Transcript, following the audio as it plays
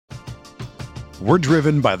We're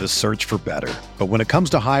driven by the search for better. But when it comes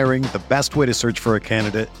to hiring, the best way to search for a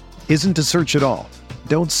candidate isn't to search at all.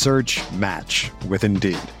 Don't search, match with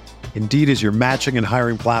Indeed. Indeed is your matching and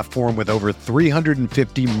hiring platform with over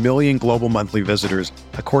 350 million global monthly visitors,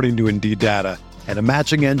 according to Indeed data, and a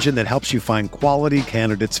matching engine that helps you find quality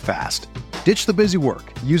candidates fast. Ditch the busy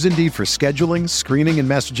work. Use Indeed for scheduling, screening, and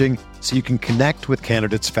messaging so you can connect with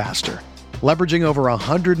candidates faster. Leveraging over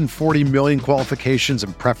 140 million qualifications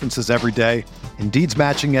and preferences every day, Indeed's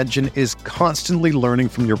matching engine is constantly learning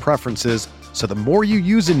from your preferences, so the more you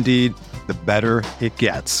use Indeed, the better it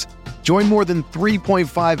gets. Join more than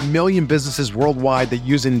 3.5 million businesses worldwide that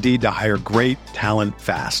use Indeed to hire great talent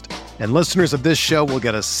fast. And listeners of this show will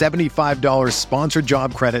get a $75 sponsored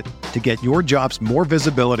job credit to get your jobs more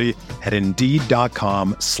visibility at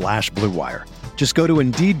Indeed.com/Blue Wire. Just go to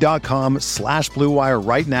Indeed.com/Blue Wire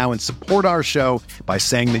right now and support our show by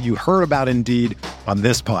saying that you heard about Indeed on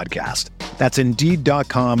this podcast. That's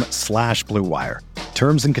Indeed.com/Blue Wire.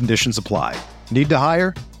 Terms and conditions apply. Need to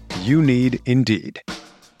hire? You need Indeed.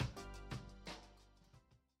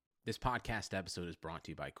 This podcast episode is brought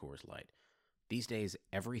to you by Coors Light. These days,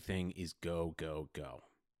 everything is go, go, go.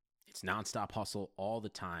 It's nonstop hustle all the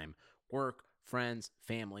time. Work, friends,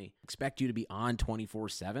 family, expect you to be on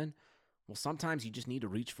 24/7. Well, sometimes you just need to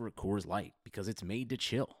reach for a Coors Light because it's made to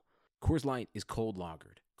chill. Coors Light is cold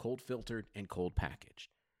lagered, cold filtered, and cold packaged.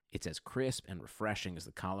 It's as crisp and refreshing as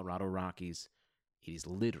the Colorado Rockies. It is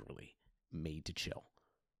literally made to chill.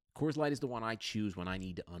 Coors Light is the one I choose when I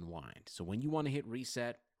need to unwind. So when you want to hit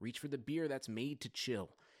reset, reach for the beer that's made to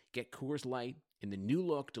chill. Get Coors Light in the new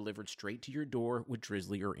look delivered straight to your door with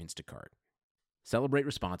Drizzly or Instacart. Celebrate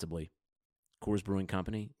responsibly. Coors Brewing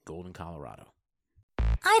Company, Golden, Colorado.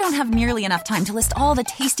 I don't have nearly enough time to list all the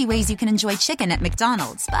tasty ways you can enjoy chicken at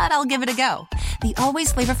McDonald's, but I'll give it a go. The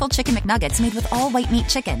always flavorful Chicken McNuggets made with all white meat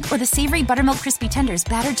chicken, or the savory buttermilk crispy tenders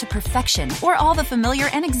battered to perfection, or all the familiar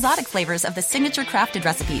and exotic flavors of the signature crafted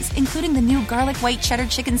recipes, including the new garlic white cheddar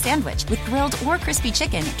chicken sandwich with grilled or crispy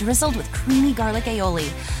chicken drizzled with creamy garlic aioli.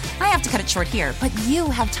 I have to cut it short here, but you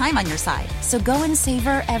have time on your side, so go and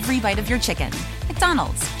savor every bite of your chicken.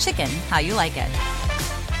 McDonald's, chicken how you like it.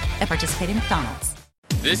 At participating McDonald's.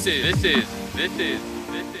 This is Heat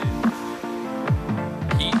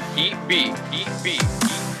Beat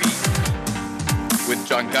with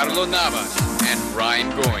Giancarlo Navas and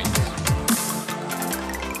Ryan Goins.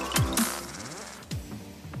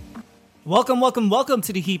 Welcome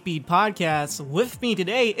to the Heat Beat podcast. With me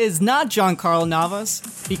today is not Giancarlo Navas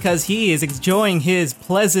because he is enjoying his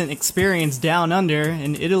pleasant experience down under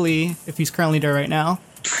in Italy, if he's currently there right now.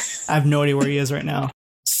 I have no idea where he is right now.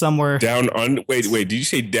 Somewhere down under. Wait, did you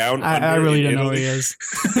say down under? I really don't know where he is.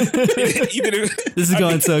 This is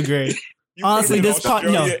going so great. Honestly, this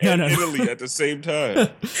no. Italy at the same time.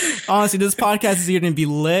 Honestly, this podcast is either going to be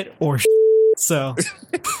lit or so.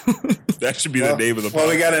 That should be the name of the podcast. Well,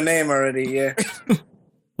 we got a name already, yeah.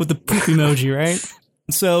 With the poop emoji, right?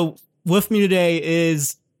 So with me today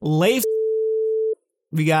is Leif.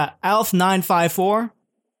 We got Alf954.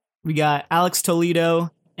 We got Alex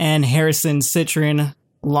Toledo and Harrison Citron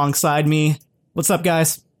alongside me. What's up,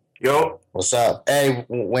 guys? Yo. What's up? Hey,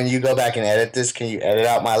 when you go back and edit this, can you edit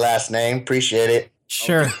out my last name? Appreciate it.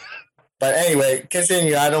 Sure. Okay. But anyway,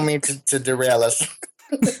 continue. I don't mean to derail us.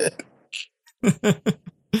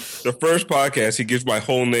 The first podcast, he gives my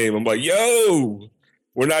whole name. I'm like, yo,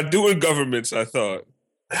 we're not doing governments, I thought.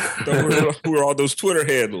 Who are all those Twitter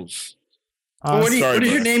handles? What is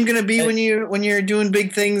your name going to be when you're doing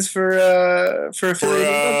big things for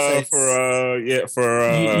affiliated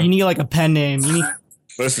websites? You need like a pen name.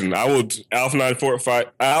 Listen, I will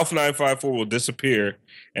Alf954 will disappear,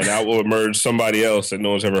 and I will emerge somebody else that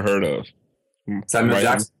no one's ever heard of. Samuel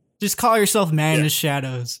Jackson. Just call yourself Man in the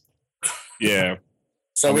Shadows. Yeah.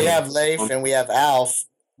 So we have Leif and we have Alf,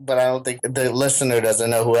 but I don't think the listener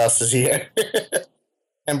doesn't know who else is here.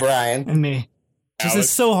 And Brian. And me. This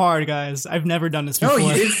is so hard, guys. I've never done this before. No,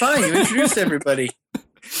 you did fine. You introduced everybody.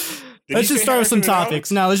 Let's just start with some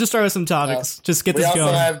topics. No, let's just start with some topics. Just get this going. We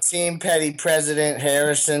also have Team Petty President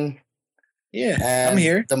Harrison. Yeah, and I'm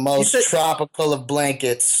here. The most tropical of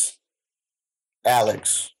blankets,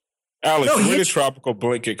 Alex. Where did tropical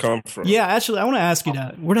blanket come from? Yeah, actually, I want to ask you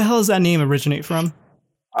that. Where the hell does that name originate from?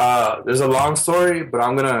 There's a long story, but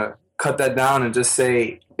I'm going to cut that down and just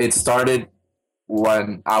say it started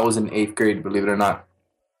when I was in 8th grade, believe it or not.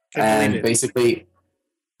 And basically,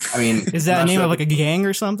 I mean... Is that a name of like a gang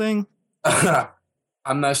or something?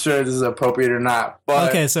 I'm not sure if this is appropriate or not. But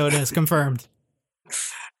okay, so it is. Confirmed.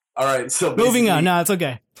 All right, so moving on. No, it's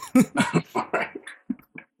okay. All right.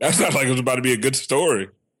 That sounds like it was about to be a good story.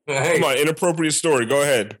 Hey. Come on, inappropriate story. Go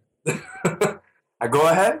ahead. I go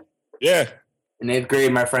ahead? Yeah. In 8th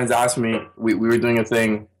grade, my friends asked me, we were doing a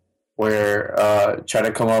thing where try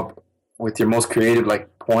to come up with your most creative,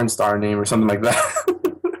 like, porn star name or something like that.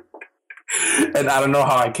 And I don't know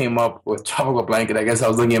how I came up with Tropical Blanket. I guess I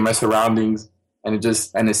was looking at my surroundings, and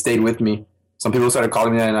it stayed with me. Some people started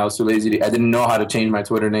calling me that, and I was too lazy. I didn't know how to change my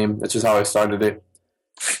Twitter name. That's just how I started it.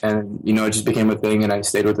 And, it just became a thing, and I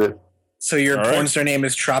stayed with it. So your porn star name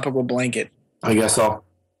is Tropical Blanket? I guess so.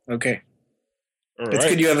 Okay.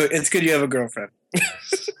 It's good you have a girlfriend.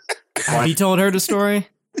 Have you told her the story?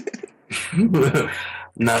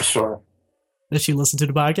 Not sure. Did she listen to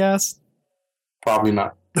the podcast? Probably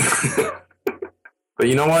not. But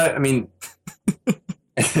you know what? I mean,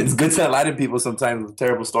 it's good to enlighten people sometimes with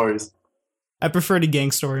terrible stories. I prefer the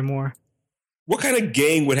gang story more. What kind of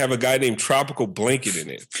gang would have a guy named Tropical Blanket in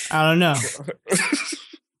it? I don't know.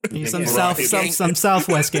 Some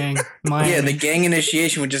Southwest gang. Miami. Yeah, the gang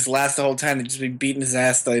initiation would just last the whole time. They'd just be beating his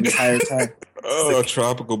ass the entire time. Oh,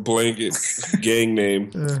 Tropical Blanket gang name.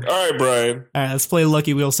 All right, Brian. All right, let's play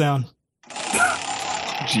Lucky Wheel sound.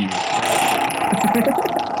 Gee.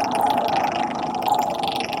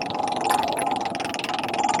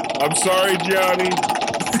 I'm sorry, Johnny.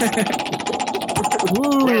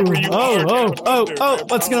 Oh!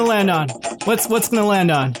 What's gonna land on? What's gonna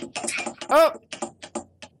land on? Oh!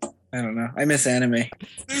 I don't know. I miss anime.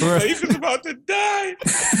 Nathan's about to die.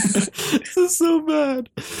 This is so bad.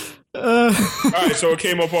 All right, so it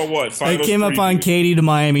came up on what? It came up on KD to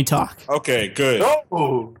Miami talk. Okay, good.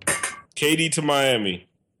 Oh, KD to Miami.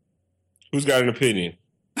 Who's got an opinion?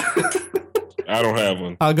 I don't have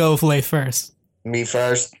one. I'll go with Leif first. Me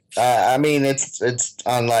first. I mean, it's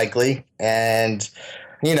unlikely, and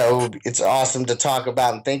it's awesome to talk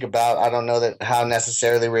about and think about. I don't know that how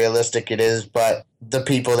necessarily realistic it is, but the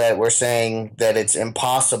people that were saying that it's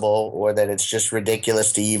impossible or that it's just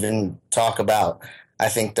ridiculous to even talk about, I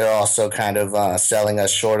think they're also kind of selling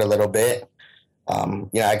us short a little bit.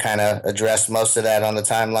 I kind of addressed most of that on the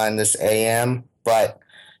timeline this AM, but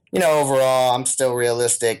overall, I'm still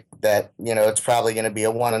realistic that, it's probably going to be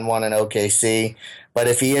a 1-1 in OKC. But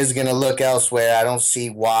if he is going to look elsewhere, I don't see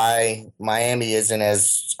why Miami isn't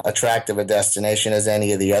as attractive a destination as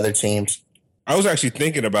any of the other teams. I was actually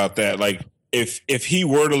thinking about that. Like, if he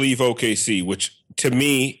were to leave OKC, which to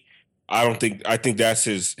me, I think that's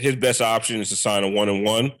his best option is to sign a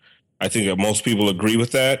 1-1. I think that most people agree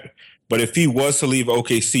with that. But if he was to leave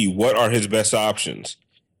OKC, what are his best options?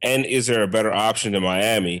 And is there a better option than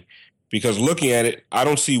Miami? Because looking at it, I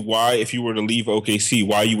don't see why, if you were to leave OKC,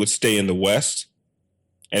 why you would stay in the West.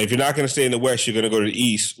 And if you're not going to stay in the West, you're going to go to the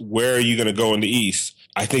East. Where are you going to go in the East?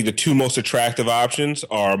 I think the two most attractive options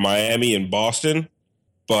are Miami and Boston.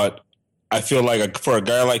 But I feel like for a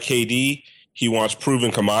guy like KD, he wants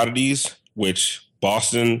proven commodities, which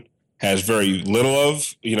Boston has very little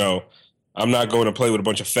of. I'm not going to play with a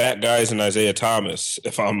bunch of fat guys and Isaiah Thomas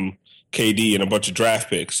if I'm KD and a bunch of draft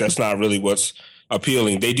picks. That's not really what's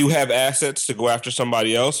appealing. They do have assets to go after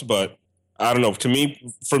somebody else, but I don't know.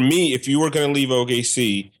 For me, if you were going to leave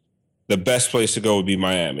OKC, the best place to go would be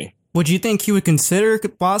Miami. Would you think he would consider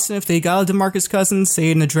Boston if they got a DeMarcus Cousins,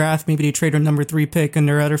 say in the draft, maybe they trade a number 3 pick and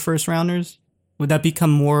their other first rounders? Would that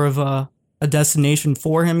become more of a destination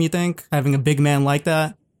for him, you think, having a big man like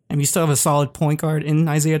that? And you still have a solid point guard in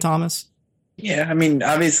Isaiah Thomas? Yeah, I mean,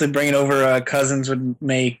 obviously bringing over Cousins would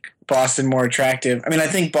make Boston more attractive. I mean, I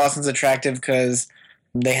think Boston's attractive because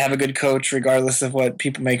they have a good coach, regardless of what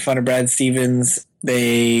people make fun of Brad Stevens.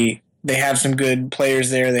 They have some good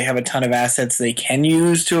players there. They have a ton of assets they can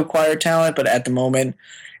use to acquire talent, but at the moment,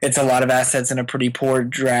 it's a lot of assets in a pretty poor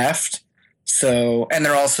draft. So, and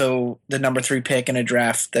they're also the number 3 pick in a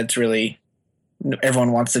draft that's really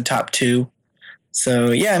everyone wants the top 2.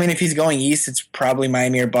 So, yeah, I mean, if he's going east, it's probably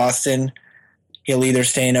Miami or Boston. He'll either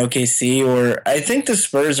stay in OKC or I think the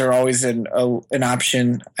Spurs are always an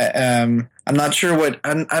option. I'm not sure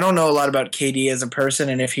I don't know a lot about KD as a person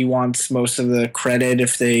and if he wants most of the credit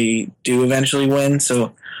if they do eventually win.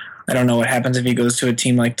 So I don't know what happens if he goes to a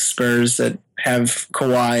team like the Spurs that have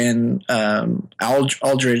Kawhi and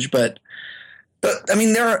Aldridge. But I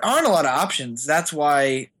mean, there aren't a lot of options. That's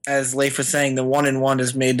why, as Leif was saying, the 1-1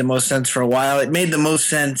 has made the most sense for a while. It made the most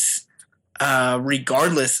sense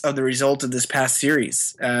regardless of the result of this past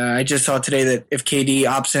series. I just saw today that if KD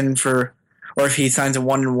opts in or if he signs a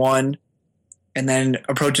 1-1 and then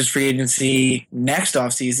approaches free agency next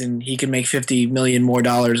offseason, he can make $50 million more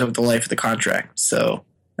over the life of the contract. So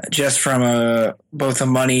just from both a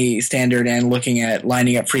money standard and looking at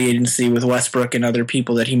lining up free agency with Westbrook and other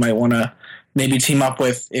people that he might want to maybe team up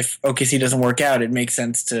with if OKC doesn't work out, it makes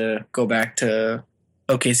sense to go back to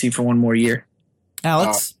OKC for one more year.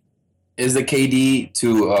 Alex? is the KD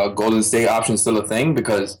to Golden State option still a thing?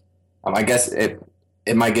 Because I guess it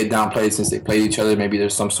might get downplayed since they played each other. Maybe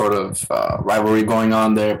there's some sort of rivalry going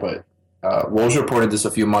on there. But Woj reported this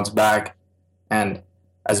a few months back, and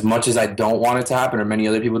as much as I don't want it to happen, or many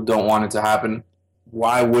other people don't want it to happen,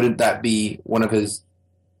 why wouldn't that be one of his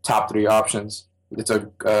top 3 options? It's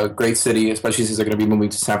a great city, especially since they're going to be moving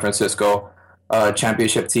to San Francisco.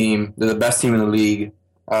 Championship team. They're the best team in the league.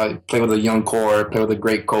 Play with a young core. Play with a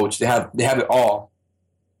great coach. They have it all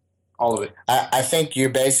of it. I think you're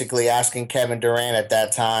basically asking Kevin Durant at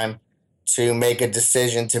that time to make a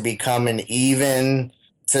decision to become an even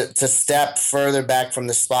to step further back from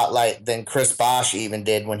the spotlight than Chris Bosh even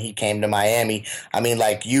did when he came to Miami. I mean,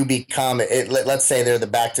 like, you become it. Let's say they're the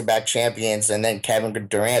back-to-back champions, and then Kevin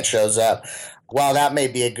Durant shows up. While that may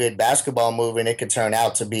be a good basketball move, and it could turn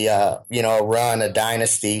out to be a run, a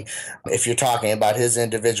dynasty, if you're talking about his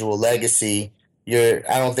individual legacy, I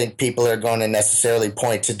don't think people are going to necessarily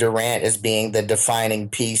point to Durant as being the defining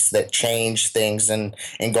piece that changed things in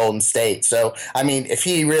Golden State. So, I mean, if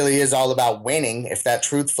he really is all about winning, if that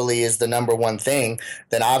truthfully is the number one thing,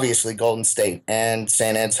 then obviously Golden State and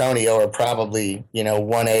San Antonio are probably,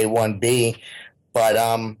 1A, 1B.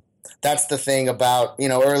 But that's the thing about,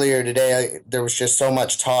 earlier today, there was just so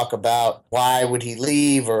much talk about why would he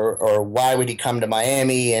leave or why would he come to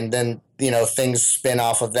Miami? And then, things spin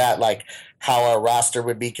off of that, like how our roster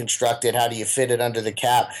would be constructed. How do you fit it under the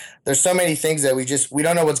cap? There's so many things that we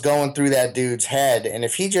don't know what's going through that dude's head. And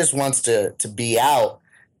if he just wants to be out,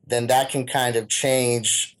 then that can kind of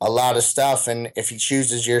change a lot of stuff. And if he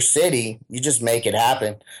chooses your city, you just make it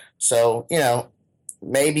happen. So,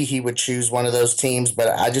 maybe he would choose one of those teams, but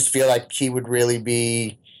I just feel like he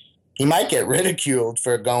might get ridiculed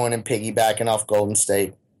for going and piggybacking off Golden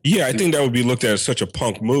State. Yeah, I think that would be looked at as such a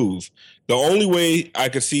punk move. The only way I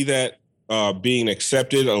could see that being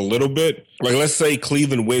accepted a little bit, like, let's say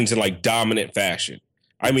Cleveland wins in like dominant fashion.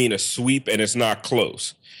 I mean, a sweep, and it's not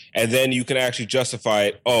close. And then you can actually justify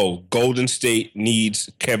it. Oh, Golden State needs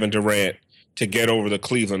Kevin Durant to get over the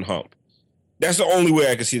Cleveland hump. That's the only way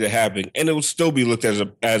I could see that happening, and it would still be looked at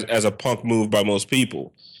as a punk move by most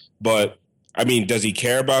people. But I mean, does he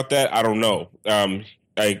care about that? I don't know.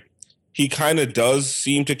 He kind of does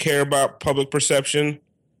seem to care about public perception.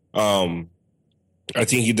 I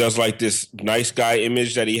think he does like this nice guy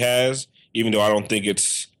image that he has, even though I don't think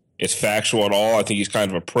it's factual at all. I think he's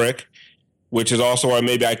kind of a prick, which is also why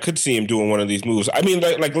maybe I could see him doing one of these moves. I mean,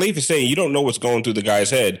 like Leif is saying, you don't know what's going through the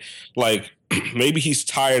guy's head. Like, maybe he's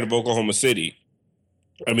tired of Oklahoma City.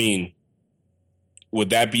 I mean, would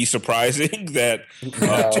that be surprising that a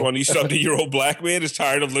 20-something-year-old black man is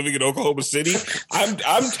tired of living in Oklahoma City?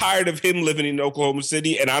 I'm tired of him living in Oklahoma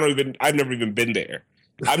City, and I've never even been there.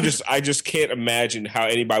 I just can't imagine how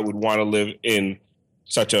anybody would want to live in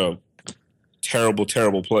such a terrible,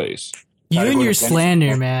 terrible place. You and your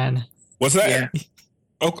slander, man. What's that? Yeah.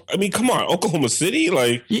 I mean, come on, Oklahoma City?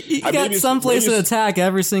 Like, you got some place to attack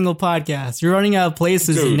every single podcast. You're running out of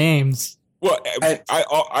places and names. Well,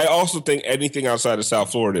 I also think anything outside of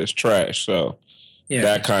South Florida is trash. So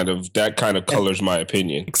that kind of colors my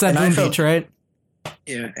opinion. Except Boom Beach, right?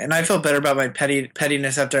 Yeah, and I felt better about my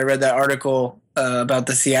pettiness after I read that article about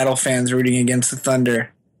the Seattle fans rooting against the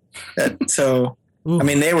Thunder. I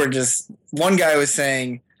mean, they were just, one guy was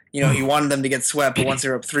saying, he wanted them to get swept, but once they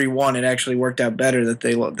were up 3-1, it actually worked out better that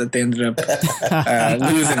they ended up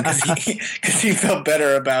losing because he felt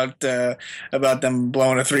better about them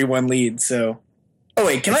blowing a 3-1 lead. So,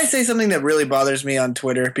 wait, can I say something that really bothers me on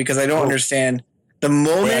Twitter because I don't understand the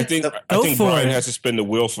moment? Wait, I think Brian has to spin the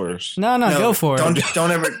wheel first. No, go for it.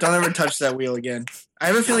 Don't ever touch that wheel again. I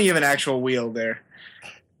have a feeling you have an actual wheel there.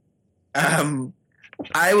 The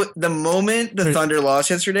moment the Thunder lost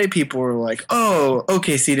yesterday, people were like, "Oh,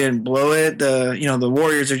 OKC didn't blow it. The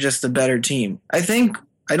Warriors are just a better team." I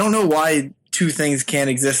don't know why two things can't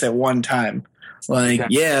exist at one time. Like,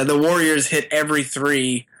 yeah, the Warriors hit every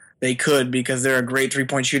three they could because they're a great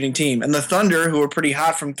 3-point shooting team, and the Thunder, who were pretty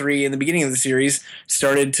hot from three in the beginning of the series,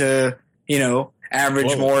 started to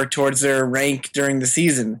average more towards their rank during the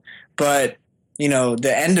season. But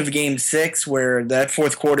the end of Game 6, where that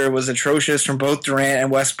fourth quarter was atrocious from both Durant and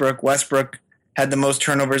Westbrook. Westbrook had the most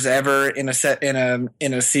turnovers ever in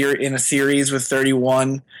a series with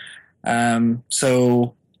 31.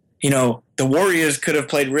 The Warriors could have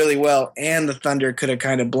played really well, and the Thunder could have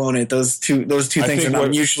kind of blown it. Those two things are not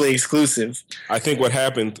mutually exclusive. I think what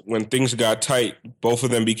happened when things got tight, both of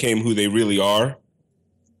them became who they really are.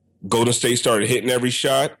 Golden State started hitting every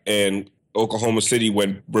shot, and Oklahoma City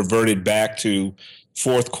reverted back to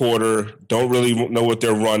fourth quarter, don't really know what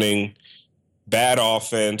they're running, bad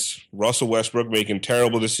offense, Russell Westbrook making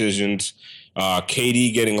terrible decisions,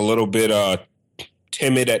 KD getting a little bit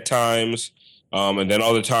timid at times, and then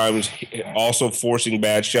other times also forcing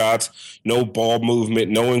bad shots, no ball movement,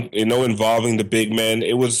 no involving the big men.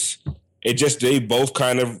 They both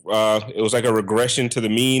kind of, it was like a regression to the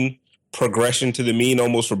mean, progression to the mean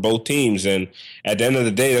almost for both teams. And at the end of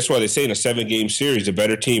the day, that's why they say in a 7-game series, the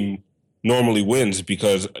better team normally wins,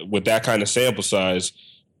 because with that kind of sample size,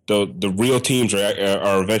 the real teams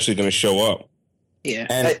are eventually going to show up. Yeah.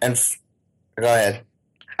 And go ahead.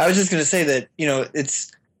 I was just going to say that,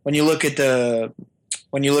 it's when you look at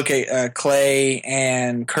Clay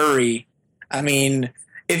and Curry, I mean,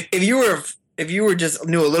 if you were just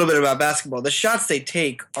knew a little bit about basketball, the shots they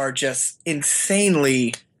take are just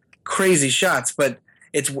insanely crazy shots, but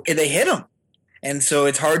they hit them. And so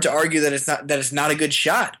it's hard to argue that it's not a good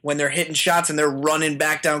shot when they're hitting shots and they're running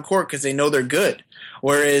back down court because they know they're good.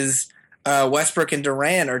 Whereas Westbrook and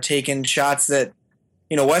Durant are taking shots that,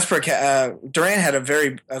 Durant had a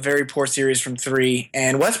very poor series from three,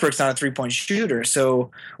 and Westbrook's not a 3-point shooter. So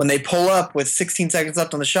when they pull up with 16 seconds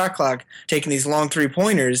left on the shot clock, taking these long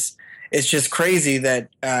 3-pointers, it's just crazy that.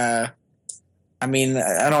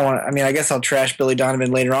 I guess I'll trash Billy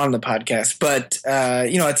Donovan later on in the podcast, but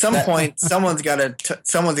at some point, someone's got to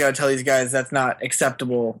tell these guys that's not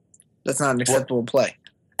acceptable. That's not an acceptable play.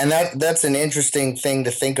 And that's an interesting thing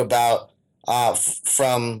to think about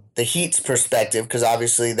from the Heat's perspective, because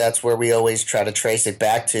obviously that's where we always try to trace it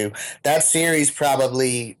back to. That series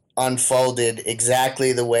probably unfolded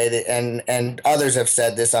exactly the way that, and others have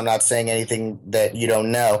said this, I'm not saying anything that you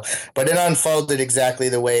don't know, but it unfolded exactly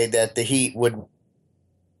the way that the Heat would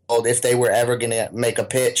if they were ever going to make a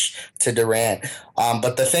pitch to Durant.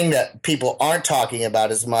 But the thing that people aren't talking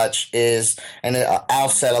about as much is, and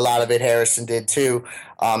Alf said a lot of it, Harrison did too,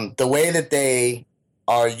 the way that they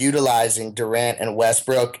are utilizing Durant and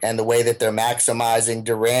Westbrook, and the way that they're maximizing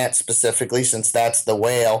Durant specifically, since that's the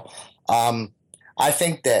whale. I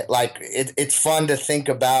think that it's fun to think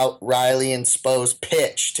about Riley and Spo's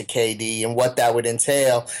pitch to KD and what that would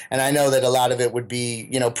entail. And I know that a lot of it would be,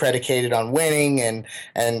 predicated on winning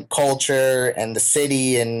and culture and the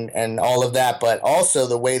city and all of that, but also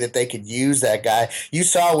the way that they could use that guy. You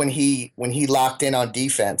saw when he locked in on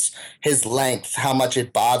defense, his length, how much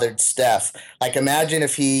it bothered Steph. Like, imagine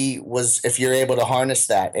if you're able to harness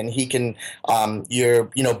that, and he can, you're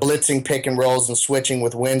blitzing pick and rolls and switching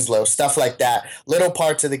with Winslow, stuff like that. Little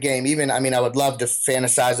parts of the game. I would love to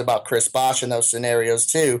fantasize about Chris Bosh in those scenarios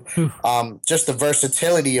too. Just the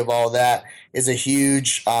versatility of all that is a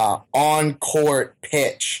huge on-court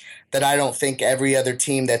pitch that I don't think every other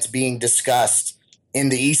team that's being discussed in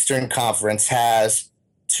the Eastern Conference has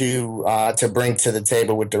to bring to the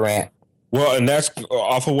table with Durant. Well, and that's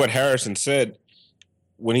off of what Harrison said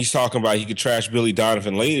when he's talking about he could trash Billy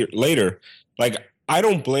Donovan later. Like, I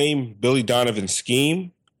don't blame Billy Donovan's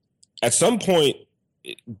scheme. At some point,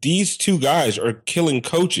 these two guys are killing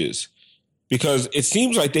coaches, because it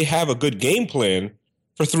seems like they have a good game plan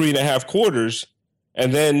for 3.5 quarters.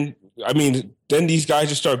 And then these guys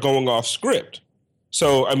just start going off script.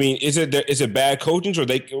 So, is it bad coaching, or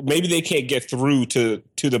maybe they can't get through to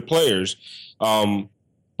the players?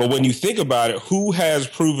 But when you think about it, who has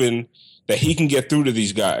proven that he can get through to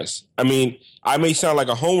these guys? I may sound like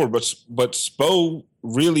a homer, but Spo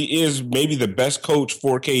really is maybe the best coach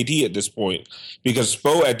for KD at this point, because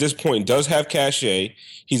Spo at this point does have cachet.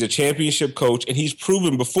 He's a championship coach, and he's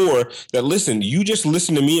proven before that, listen, you just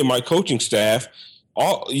listen to me and my coaching staff.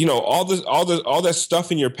 All that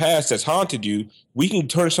stuff in your past that's haunted you, we can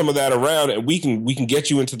turn some of that around, and we can get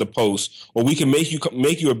you into the post, or we can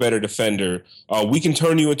make you a better defender. We can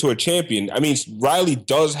turn you into a champion. Riley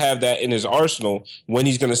does have that in his arsenal when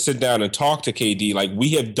he's going to sit down and talk to KD. Like,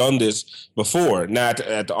 we have done this before. Now,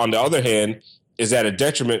 on the other hand, is that a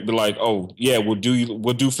detriment? Be like, oh yeah, we'll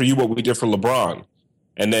do for you what we did for LeBron,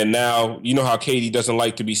 and then now you know how KD doesn't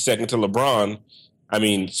like to be second to LeBron.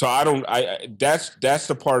 That's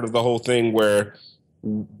the part of the whole thing where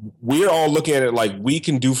we're all looking at it like we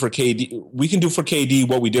can do for KD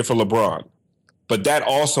what we did for LeBron. But that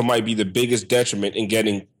also might be the biggest detriment in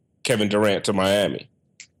getting Kevin Durant to Miami.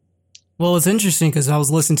 Well, it's interesting because I was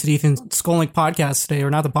listening to the Ethan Skolnick podcast today, or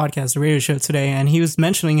not the podcast, the radio show today, and he was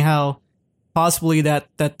mentioning how possibly that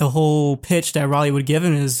the whole pitch that Riley would give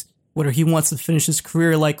him is whether he wants to finish his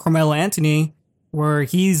career like Carmelo Anthony, where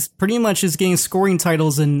he's pretty much just getting scoring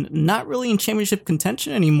titles and not really in championship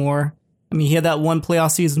contention anymore. He had that one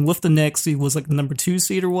playoff season with the Knicks. He was like the number 2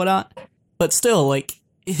 seed or whatnot. But still, like,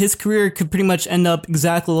 his career could pretty much end up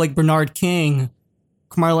exactly like Bernard King,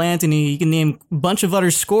 Carmelo Anthony. You can name a bunch of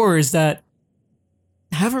other scorers that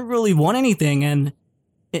haven't really won anything. And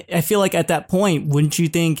I feel like at that point, wouldn't you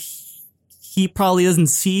think he probably doesn't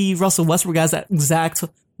see Russell Westbrook as that exact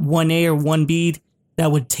 1A or 1B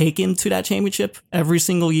that would take him to that championship every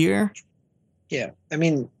single year? Yeah, I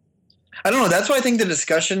mean, I don't know. That's why I think the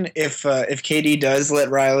discussion, if KD does let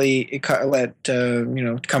Riley come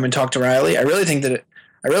and talk to Riley, I really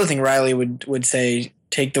think Riley would say,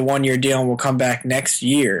 take the 1 year deal and we'll come back next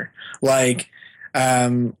year. Like, I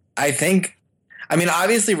mean,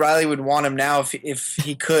 obviously Riley would want him now if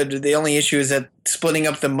he could. The only issue is that splitting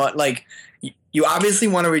up like, you obviously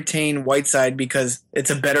want to retain Whiteside because it's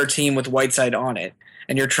a better team with Whiteside on it,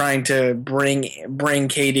 and you're trying to bring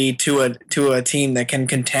KD to a team that can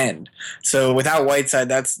contend. So without Whiteside,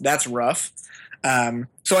 that's rough.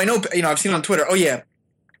 So I know, I've seen on Twitter, oh yeah,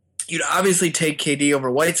 you'd obviously take KD over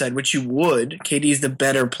Whiteside, which you would. KD's the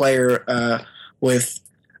better player with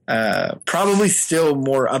probably still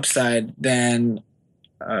more upside than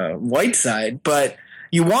Whiteside, but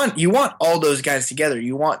you want all those guys together.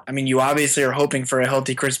 You obviously are hoping for a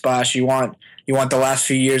healthy Chris Bosh. You want the last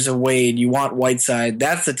few years of Wade. You want Whiteside.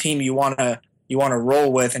 That's the team you want to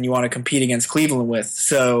roll with and you want to compete against Cleveland with.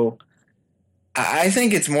 So I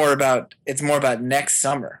think it's more about next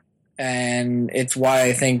summer, and it's why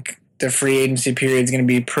I think the free agency period is going to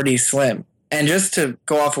be pretty slim. And just to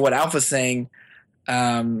go off of what Alpha's saying,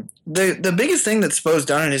 the biggest thing that Spo's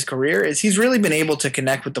done in his career is he's really been able to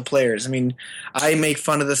connect with the players. I mean, I make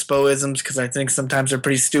fun of the Spoisms because I think sometimes they're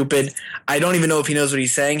pretty stupid. I don't even know if he knows what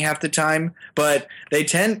he's saying half the time, but they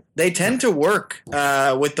tend to work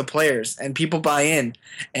with the players, and people buy in.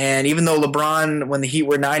 And even though LeBron, when the Heat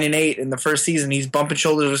were 9-8 in the first season, he's bumping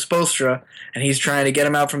shoulders with Spoelstra, and he's trying to get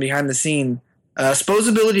him out from behind the scene. Spo's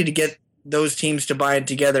ability to get those teams to buy it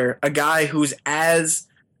together, a guy who is as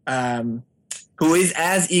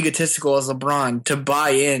egotistical as LeBron, to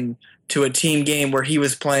buy in to a team game where he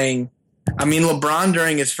was playing. I mean, LeBron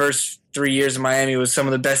during his first 3 years in Miami was some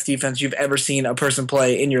of the best defense you've ever seen a person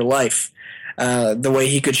play in your life. The way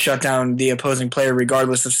he could shut down the opposing player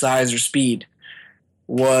regardless of size or speed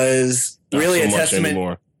was really a testament.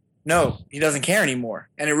 Anymore. No, he doesn't care anymore.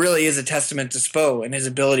 And it really is a testament to Spo and his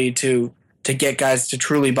ability to get guys to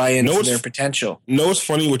truly buy into their potential. It's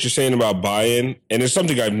funny what you're saying about buy-in, and it's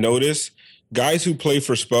something I've noticed. Guys who play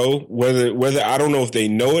for Spo, whether I don't know if they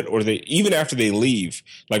know it or even after they leave,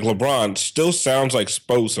 like LeBron, still sounds like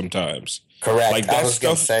Spo sometimes. Correct. Like I was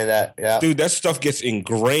going to say that. Yeah, dude, that stuff gets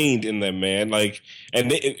ingrained in them, man. Like,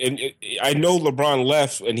 and I know LeBron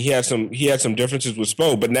left and he had some differences with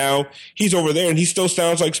Spo, but now he's over there and he still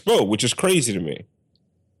sounds like Spo, which is crazy to me.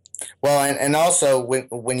 Well, and also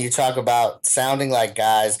when you talk about sounding like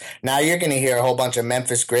guys, now you're going to hear a whole bunch of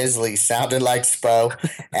Memphis Grizzlies sounding like Spo,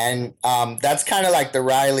 and that's kind of like the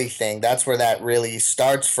Riley thing. That's where that really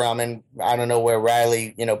starts from, and I don't know where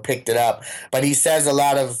Riley, picked it up, but he says a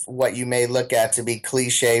lot of what you may look at to be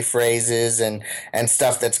cliche phrases and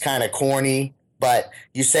stuff that's kind of corny. But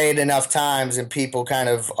you say it enough times and people kind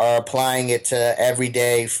of are applying it to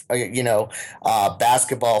everyday,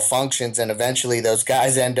 basketball functions. And eventually those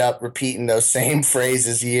guys end up repeating those same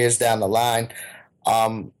phrases years down the line.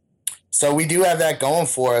 So we do have that going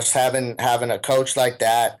for us, having a coach like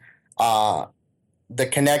that. The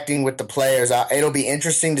connecting with the players, it'll be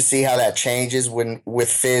interesting to see how that changes with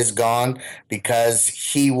Fizz gone, because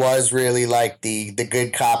he was really like the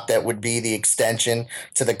good cop that would be the extension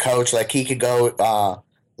to the coach. Like he could go,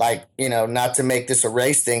 not to make this a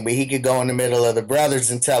race thing, but he could go in the middle of the brothers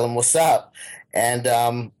and tell them what's up,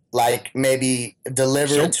 and maybe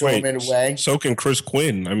deliver it to him in a way. So can Chris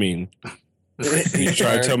Quinn. I mean, you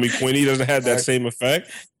trying to tell me Quinny doesn't have that same effect?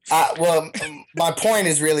 Well, my point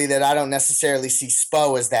is really that I don't necessarily see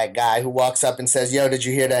Spo as that guy who walks up and says, yo, did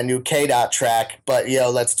you hear that new K-Dot track? But,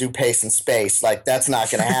 let's do pace and space. Like, that's not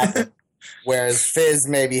going to happen. Whereas Fizz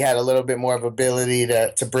maybe had a little bit more of ability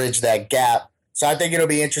to bridge that gap. So I think it'll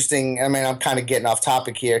be interesting. I mean, I'm kind of getting off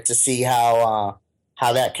topic here, to see how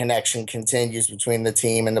that connection continues between the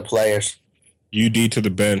team and the players. UD to the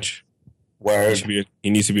bench. Word. He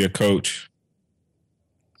needs to be a coach.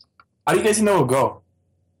 How do you guys know it'll go?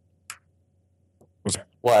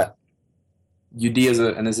 What? UD as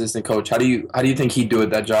an assistant coach. How do you think he'd do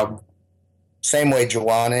at that job? Same way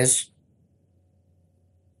Juwan is.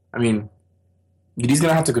 I mean, UD's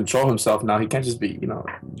gonna have to control himself now. He can't just be, doing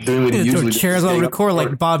what he usually does. Chairs over the court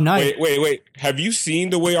like Bob Knight. Wait. Have you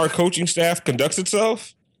seen the way our coaching staff conducts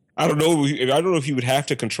itself? I don't know if he would have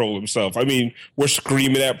to control himself. I mean, we're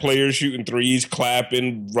screaming at players, shooting threes,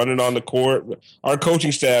 clapping, running on the court. Our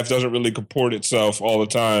coaching staff doesn't really comport itself all the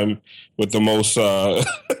time with the most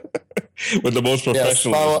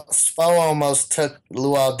professional. Spo almost took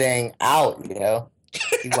Luol Deng out.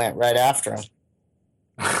 He went right after him.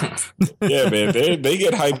 Yeah, man, they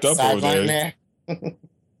get hyped up over there.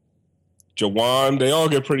 Jawan, they all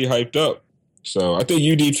get pretty hyped up. So I think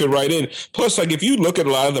UD fit right in. Plus, like if you look at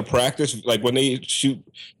a lot of the practice, like when they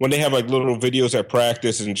have like little videos at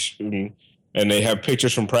practice and they have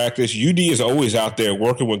pictures from practice, UD is always out there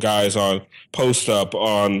working with guys on post up,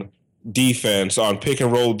 on defense, on pick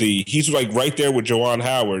and roll D. He's like right there with Juwan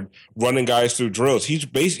Howard running guys through drills.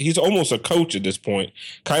 He's almost a coach at this point,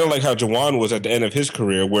 kind of like how Juwan was at the end of his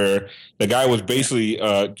career, where the guy was basically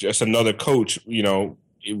just another coach, you know,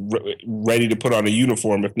 ready to put on a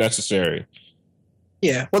uniform if necessary.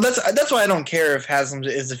 Yeah, well, that's why I don't care if Haslam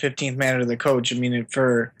is the 15th man or the coach. I mean,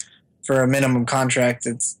 for a minimum contract,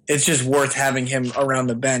 it's just worth having him around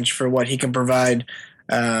the bench for what he can provide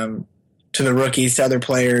to the rookies, to other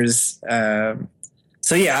players.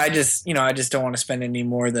 So yeah, I just don't want to spend any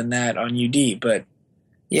more than that on UD. But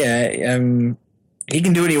yeah, he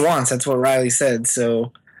can do what he wants. That's what Riley said.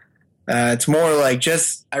 So it's more like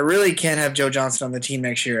I really can't have Joe Johnson on the team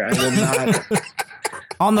next year. I will not.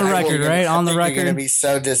 On the record, right? On the record. You're going to be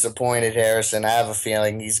so disappointed, Harrison. I have a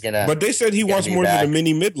feeling he's going to. But they said he wants more than a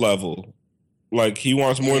mini mid-level. Like, he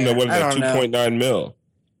wants more than 2.9 mil.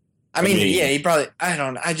 I mean, yeah, he probably.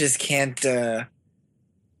 I just can't. I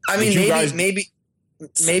mean, maybe you guys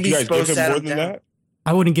give him more than that?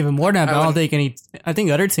 I wouldn't give him more than that, but I don't think any. I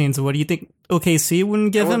think other teams. What do you think? OKC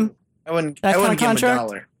wouldn't give him? I wouldn't give him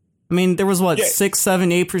 $1. I mean, there was 6,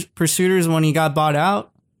 7, 8 pursuiters when he got bought out.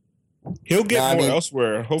 He'll get more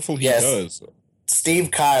elsewhere. Hopefully he does. Steve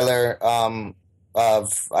Kyler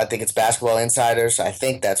of, I think it's Basketball Insiders. I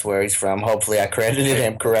think that's where he's from. Hopefully I credited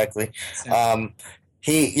him correctly.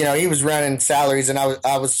 He was running salaries, and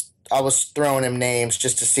I was throwing him names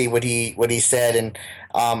just to see what he said, and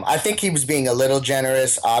I think he was being a little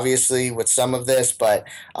generous, obviously, with some of this, but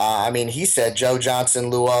I mean, he said Joe Johnson,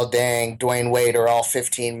 Luol Deng, Dwayne Wade are all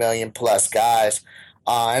 15 million plus guys.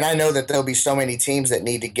 And I know that there'll be so many teams that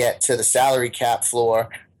need to get to the salary cap floor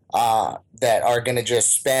that are going to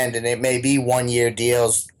just spend, and it may be 1-year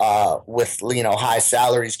deals with high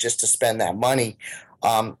salaries just to spend that money.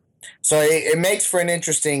 So it makes for an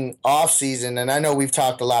interesting offseason, and I know we've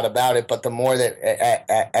talked a lot about it, but the more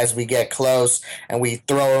that as we get close and we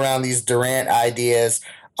throw around these Durant ideas,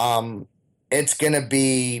 it's going to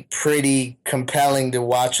be pretty compelling to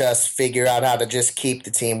watch us figure out how to just keep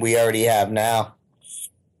the team we already have now.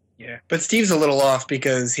 Yeah, but Steve's a little off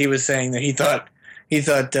because he was saying that he thought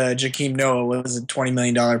Joakim Noah was a $20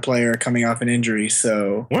 million player coming off an injury.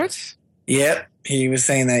 So what? Yep, he was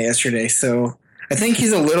saying that yesterday. So I think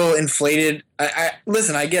he's a little inflated.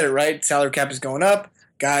 Listen, I get it, right? Salary cap is going up.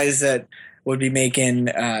 Guys that would be making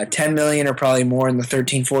 $10 million or probably more in the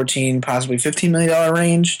 13, 14, possibly $15 million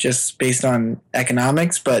range, just based on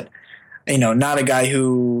economics. But not a guy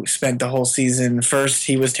who spent the whole season. First,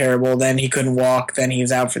 he was terrible. Then he couldn't walk. Then he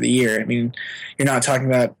was out for the year. I mean, you're not talking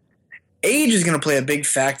about age is going to play a big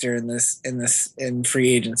factor in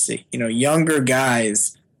free agency. Younger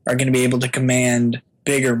guys are going to be able to command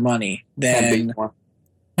bigger money than.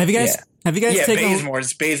 Have you guys taken Bazemore?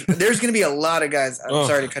 There's going to be a lot of guys. I'm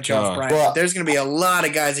sorry to cut you off, Brian. Well, there's going to be a lot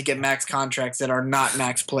of guys that get max contracts that are not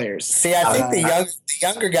max players. See, I think the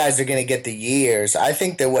younger guys are going to get the years. I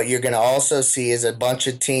think that what you're going to also see is a bunch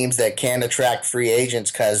of teams that can attract free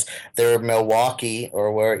agents because they're Milwaukee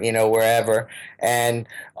or wherever, and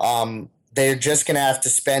they're just going to have to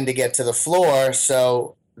spend to get to the floor.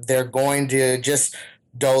 So they're going to just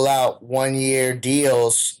dole out 1-year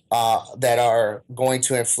deals that are going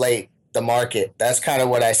to inflate the market. That's kind of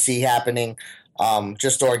what I see happening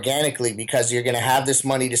just organically, because you're going to have this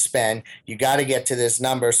money to spend. You got to get to this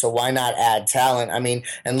number, so why not add talent? I mean,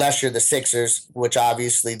 unless you're the Sixers, which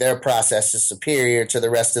obviously their process is superior to the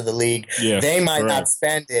rest of the league. Yes, they might not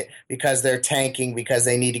spend it because they're tanking because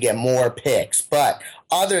they need to get more picks. But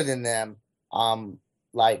other than them,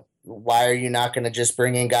 why are you not going to just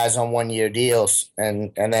bring in guys on 1-year deals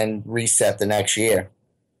and then reset the next year?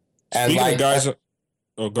 And speaking of guys,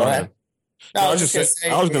 go ahead. No, I was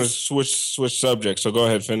going to switch subjects, so go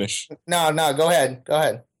ahead, finish. No, go ahead.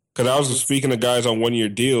 Because I was speaking of guys on 1-year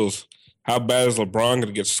deals. How bad is LeBron going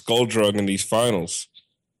to get skull drugged in these finals?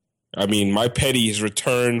 I mean, my petty has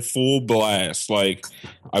returned full blast. Like,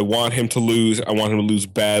 I want him to lose. I want him to lose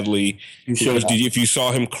badly. If you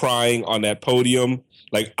saw him crying on that podium,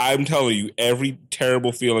 like, I'm telling you, every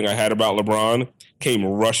terrible feeling I had about LeBron came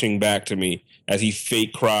rushing back to me as he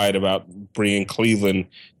fake cried about bringing Cleveland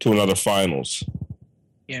to another finals.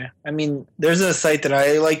 Yeah, I mean, there's a site that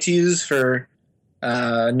I like to use for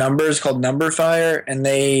numbers called Numberfire, and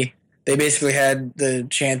they they basically had the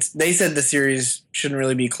chance. They said the series shouldn't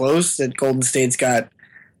really be close, that Golden State's got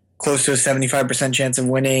close to a 75% chance of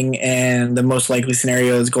winning, and the most likely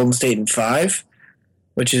scenario is Golden State in 5,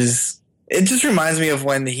 which is, it just reminds me of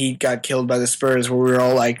when the Heat got killed by the Spurs, where we were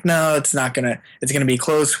all like, no, it's going to be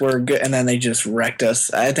close, we're good, and then they just wrecked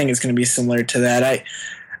us. I think it's going to be similar to that.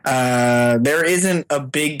 There isn't a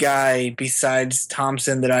big guy besides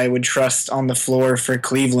Thompson that I would trust on the floor for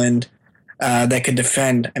Cleveland that could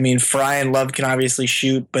defend. I mean, Fry and Love can obviously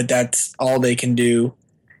shoot, but that's all they can do.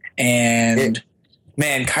 And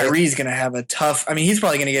man, Kyrie's going to have a tough. I mean, he's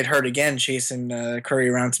probably going to get hurt again chasing Curry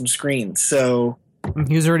around some screens. So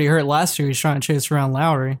he was already hurt last year. He's trying to chase around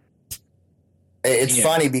Lowry. It's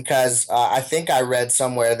funny because I think I read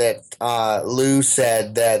somewhere that Lou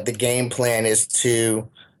said that the game plan is to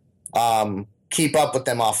keep up with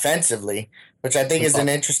them offensively, which I think is an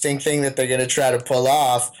interesting thing that they're going to try to pull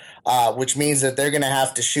off, which means that they're going to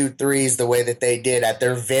have to shoot threes the way that they did at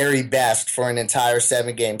their very best for an entire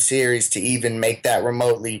 7-game series to even make that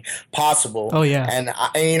remotely possible. Oh, yeah. And,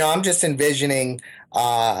 I'm just envisioning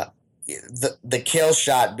the kill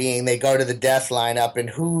shot being they go to the death lineup, and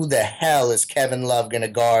who the hell is Kevin Love going to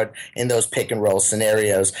guard in those pick and roll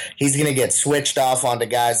scenarios? He's going to get switched off onto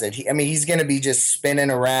guys that he's going to be just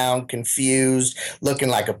spinning around, confused, looking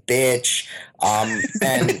like a bitch.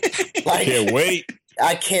 And like, can't wait.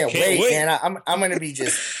 I can't wait, man. I'm going to be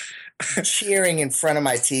just cheering in front of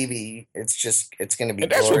my TV. It's going to be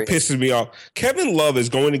and that's glorious. what pisses me off. Kevin Love is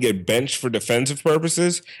going to get benched for defensive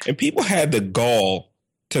purposes, and people had the gall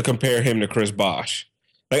to compare him to Chris Bosh.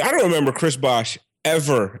 Like, I don't remember Chris Bosh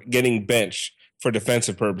ever getting benched for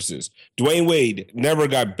defensive purposes. Dwayne Wade never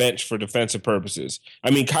got benched for defensive purposes. I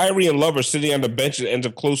mean, Kyrie and Love are sitting on the bench at the end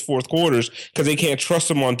of close fourth quarters because they can't trust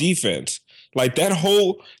him on defense. Like, that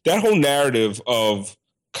whole narrative of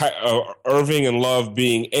Irving and Love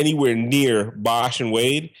being anywhere near Bosh and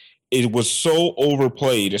Wade, it was so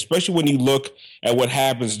overplayed, especially when you look at what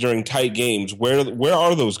happens during tight games. Where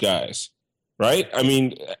are those guys? Right? I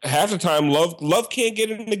mean, half the time, Love can't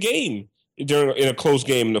get in the game in a close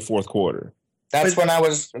game in the fourth quarter. That's when I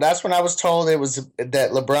was told it was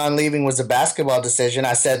that LeBron leaving was a basketball decision.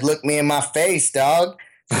 I said, "Look me in my face, dog,"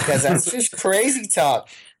 because that's just crazy talk.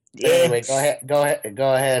 Anyway, go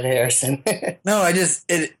ahead, Harrison. No, it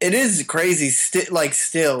is crazy.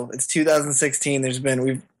 Still, it's 2016. There's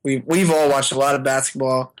been we've all watched a lot of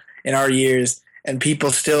basketball in our years, and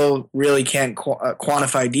people still really can't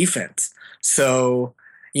quantify defense. So,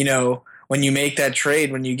 when you make that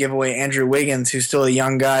trade, when you give away Andrew Wiggins, who's still a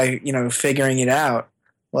young guy, figuring it out,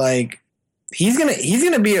 like he's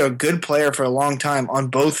gonna be a good player for a long time on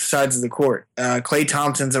both sides of the court. Klay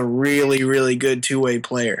Thompson's a really, really good two-way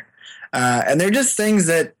player, and they're just things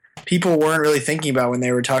that people weren't really thinking about when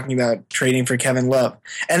they were talking about trading for Kevin Love.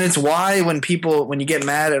 And it's why when you get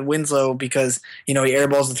mad at Winslow because he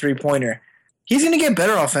airballs the three-pointer. He's going to get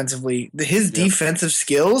better offensively. His defensive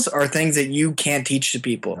skills are things that you can't teach to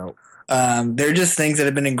people. Nope. They're just things that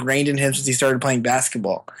have been ingrained in him since he started playing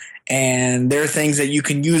basketball. And they're things that you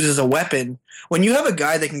can use as a weapon. When you have a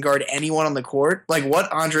guy that can guard anyone on the court, like what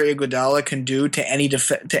Andre Iguodala can do to any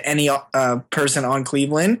person on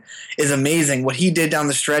Cleveland is amazing. What he did down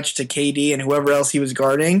the stretch to KD and whoever else he was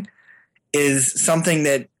guarding is something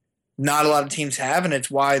that not a lot of teams have, and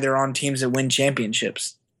it's why they're on teams that win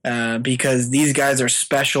championships. Because these guys are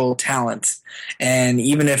special talents, and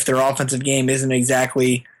even if their offensive game isn't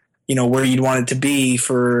exactly, where you'd want it to be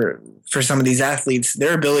for some of these athletes,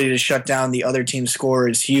 their ability to shut down the other team's score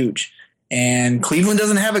is huge. And Cleveland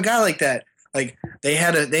doesn't have a guy like that. Like they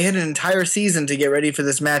had an entire season to get ready for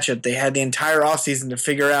this matchup. They had the entire offseason to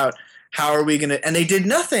figure out how are we going to, and they did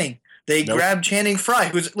nothing. They grabbed Channing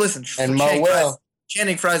Frye,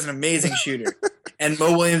 Channing Frye is an amazing shooter, and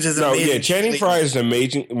Mo Williams is amazing. Yeah, Channing Frye is an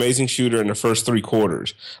amazing shooter in the first three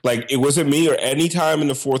quarters. Like, it wasn't me or any time in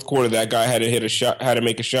the fourth quarter that guy had to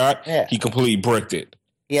make a shot. Yeah. He completely bricked it.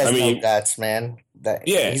 He has no guts, man.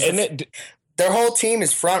 Their whole team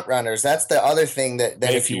is front runners. That's the other thing that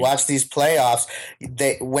if you watch these playoffs,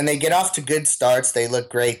 when they get off to good starts, they look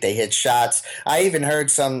great. They hit shots. I even heard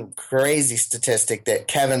some crazy statistic that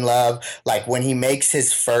Kevin Love, like when he makes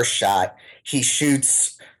his first shot, he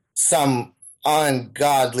shoots some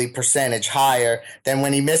ungodly percentage higher than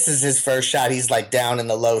when he misses his first shot. He's like down in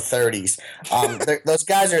the low 30s. Those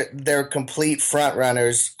guys they're complete front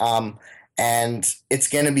runners, and it's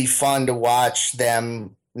going to be fun to watch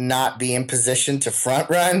them not be in position to front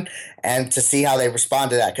run and to see how they respond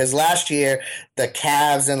to that. Because last year, the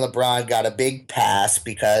Cavs and LeBron got a big pass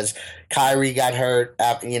because Kyrie got hurt,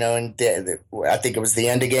 and I think it was the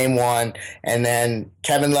end of game 1, and then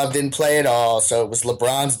Kevin Love didn't play at all. So it was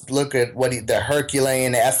LeBron's look at the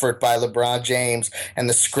Herculean effort by LeBron James and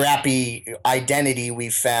the scrappy identity we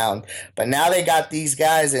found. But now they got these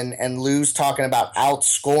guys and Lou's talking about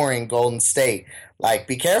outscoring Golden State. Like,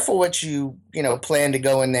 be careful what you plan to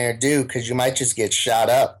go in there and do, because you might just get shot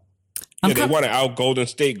up. Yeah, they want to out Golden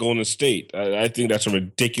State. I think that's a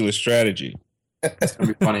ridiculous strategy. It's going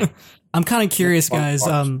to be funny. I'm kind of curious, guys.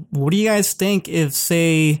 What do you guys think if,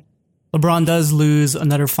 say, LeBron does lose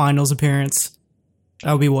another finals appearance?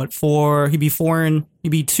 That would be what? He'd be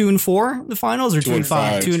 2-4 in the finals, or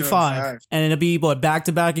 2-5? 2-5. And it'd be what,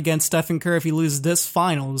 back-to-back against Stephen Curry if he loses this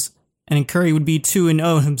finals. And Curry would be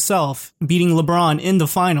 2-0 himself, beating LeBron in the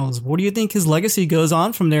finals. What do you think his legacy goes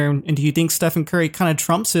on from there? And do you think Stephen Curry kind of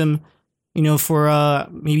trumps him, for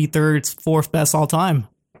maybe third, fourth best all time?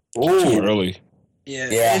 Too early.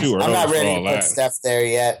 Yeah. Too early. I'm not ready to put Steph there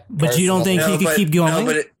yet. But you don't think he could keep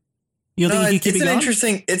going?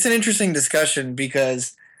 It's an interesting discussion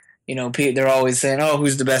because, they're always saying, "Oh,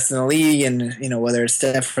 who's the best in the league?" And whether it's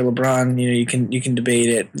Steph or LeBron, you can debate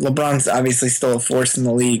it. LeBron's obviously still a force in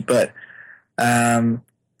the league, but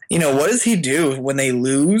what does he do when they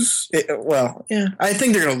lose? I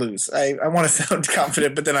think they're going to lose. I want to sound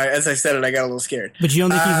confident, but then as I said it, I got a little scared. But you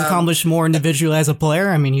don't think he's accomplished more individually as a player?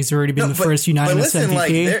 I mean, he's already been the first unanimous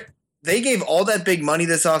MVP. They gave all that big money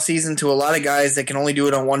this offseason to a lot of guys that can only do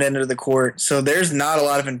it on one end of the court, so there's not a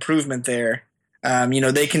lot of improvement there.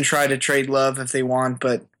 They can try to trade Love if they want,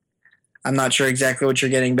 but I'm not sure exactly what you're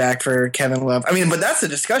getting back for Kevin Love. I mean, but that's the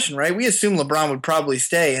discussion, right? We assume LeBron would probably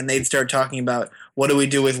stay, and they'd start talking about what do we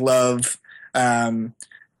do with Love? What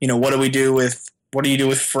do you do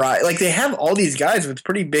with Fry? Like, they have all these guys with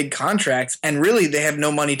pretty big contracts, and really they have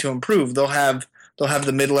no money to improve. They'll have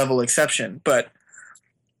the mid-level exception, but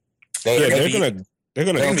they're gonna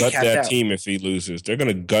gut that team if he loses. They're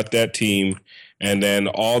gonna gut that team. And then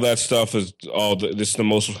all that stuff this is the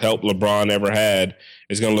most help LeBron ever had.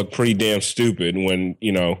 Is going to look pretty damn stupid when,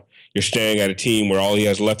 you're staring at a team where all he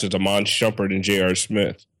has left is Amon Shumpert and J.R.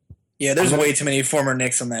 Smith. Yeah, there's way too many former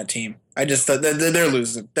Knicks on that team. I just thought they're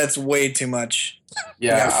losing. That's way too much.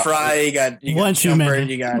 Yeah, you got Fry, you got Shumpert,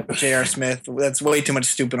 you got J.R. Smith. That's way too much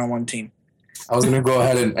stupid on one team. I was going to go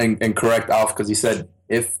ahead and correct Alf because he said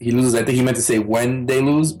if he loses. I think he meant to say when they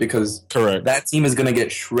lose, because correct, that team is going to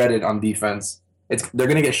get shredded on defense. They're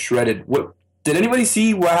going to get shredded. Did anybody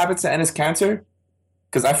see what happened to Enes Kanter?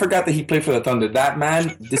 Because I forgot that he played for the Thunder. That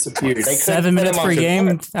man disappeared. 7 minutes per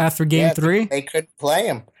game after game 3. They couldn't play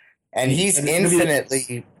him. And he's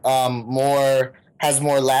infinitely has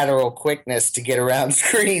more lateral quickness to get around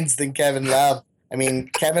screens than Kevin Love. I mean,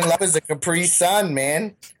 Kevin Love is a Capri Sun,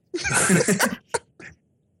 man.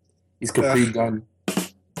 He's Capri Gun.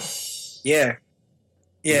 Yeah.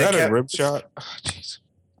 Is that a rib shot? Oh, jeez.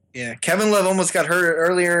 Yeah, Kevin Love almost got hurt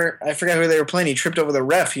earlier. I forgot who they were playing. He tripped over the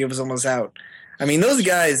ref. He was almost out. I mean, those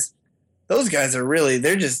guys are really,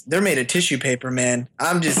 they're made of tissue paper, man.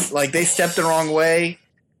 I'm just like, they stepped the wrong way.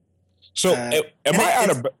 So am I out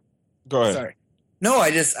of? Go ahead. Sorry. No,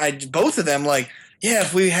 I both of them, like, yeah,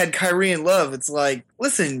 if we had Kyrie and Love, it's like,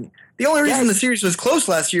 listen, the only reason the series was close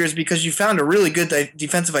last year is because you found a really good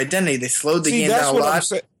defensive identity. They slowed the game down a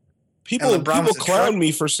lot. People clown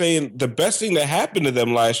me for saying the best thing that happened to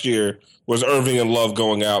them last year was Irving and Love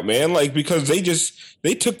going out, man. Like, because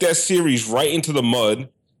they took that series right into the mud.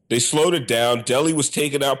 They slowed it down. Delly was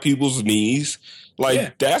taking out people's knees.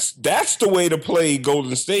 Like, that's the way to play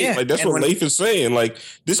Golden State. Yeah. Like, that's what Leif is saying. Like,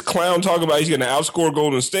 this clown talking about he's going to outscore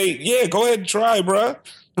Golden State. Yeah, go ahead and try, bro.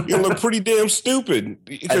 You look pretty damn stupid.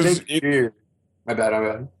 My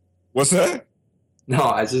bad. What's that? No,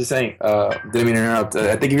 I was just saying, didn't mean to interrupt.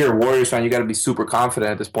 I think if you're a Warriors fan, you got to be super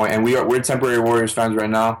confident at this point. And we're temporary Warriors fans right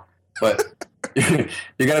now, but you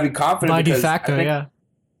got to be confident. By de facto, yeah.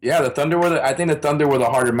 Yeah, the Thunder were the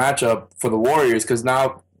harder matchup for the Warriors, because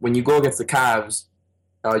now when you go against the Cavs,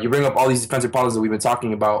 you bring up all these defensive problems that we've been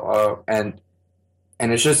talking about, and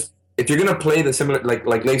it's just, if you're gonna play the similar,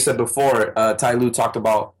 like Leif said before, Ty Lue talked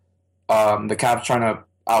about the Cavs trying to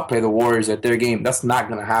outplay the Warriors at their game. That's not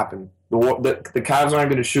gonna happen. The Cavs aren't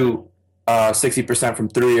going to shoot 60% from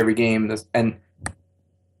 3 every game. And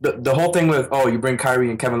the whole thing with, you bring Kyrie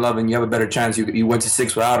and Kevin Love and you have a better chance. You went to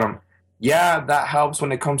 6 without them. Yeah, that helps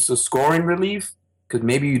when it comes to scoring relief, because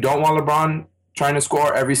maybe you don't want LeBron trying to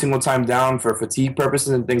score every single time down for fatigue purposes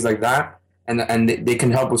and things like that. And they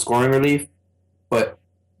can help with scoring relief. But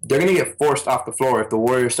they're going to get forced off the floor if the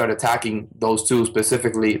Warriors start attacking those two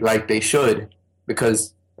specifically like they should,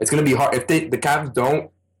 because it's going to be hard. If the Cavs don't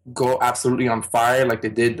go absolutely on fire like they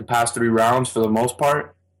did the past 3 rounds for the most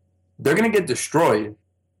part, they're going to get destroyed.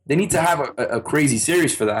 They need to have a crazy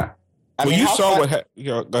series for that. I mean, you saw what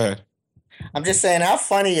go ahead. I'm just saying, how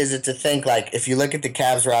funny is it to think, like, if you look at the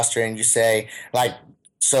Cavs roster and you say, like,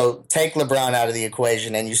 so take LeBron out of the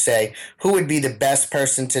equation and you say, who would be the best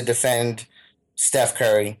person to defend Steph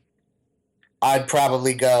Curry? I'd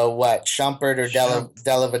probably go, Shumpert or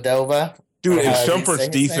Dellavedova? Dude, and Shumpert's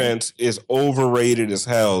defense is overrated as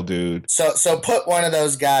hell, dude. So put one of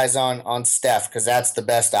those guys on Steph, because that's the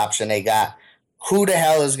best option they got. Who the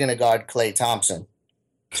hell is going to guard Klay Thompson?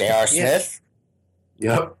 J.R. Smith?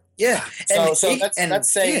 Yep. Yeah. So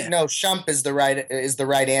let's say Shump is the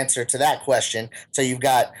right answer to that question. So you've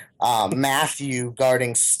got Matthew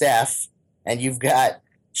guarding Steph, and you've got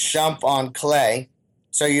Shump on Klay.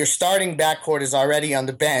 So your starting backcourt is already on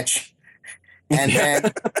the bench, and then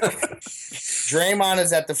Draymond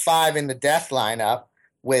is at the 5 in the death lineup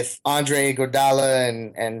with Andre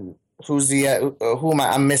Iguodala and who's the who am I?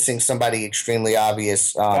 I'm missing somebody extremely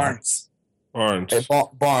obvious. Barnes.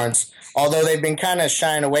 Barnes. Although they've been kind of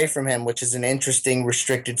shying away from him, which is an interesting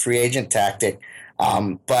restricted free agent tactic.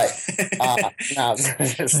 But no,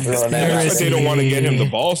 just throwing that out. They don't want to get him the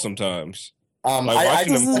ball sometimes. I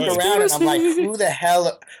just look around and I'm like, who the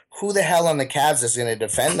hell on the Cavs is going to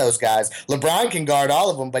defend those guys? LeBron can guard all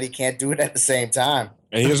of them, but he can't do it at the same time.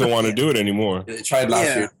 And he doesn't want to do it anymore. They tried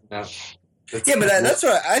last year. Yeah, but that's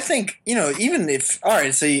what I think. Even if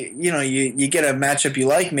so, you get a matchup you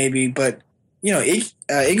like maybe, but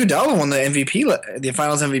Iguodala won the MVP, the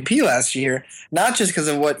Finals MVP last year, not just because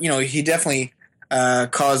of what he definitely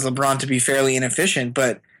caused LeBron to be fairly inefficient,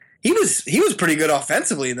 but he was pretty good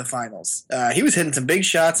offensively in the Finals. He was hitting some big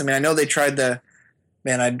shots. I mean, I know they tried I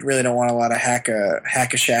really don't want a lot of hack a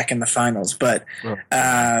Shaq in the Finals, but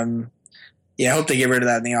I hope they get rid of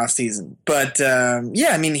that in the offseason. But I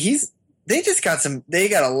mean, they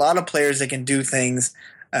got a lot of players that can do things.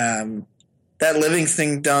 That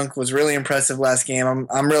Livingston dunk was really impressive last game.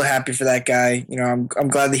 I'm real happy for that guy. I'm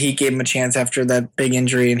glad the Heat gave him a chance after that big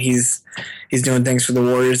injury, and he's doing things for the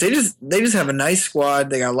Warriors. They just have a nice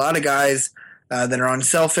squad. They got a lot of guys that are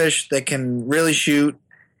unselfish, that can really shoot,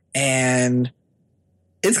 and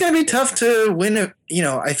it's gonna be tough to win.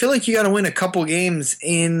 I feel like you got to win a couple games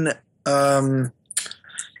in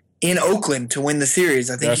Oakland to win the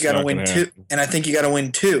series. I think you got to win 2, and I think you got to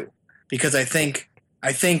win 2 because I think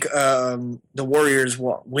the Warriors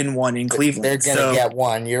will win 1 in Cleveland. They're going to get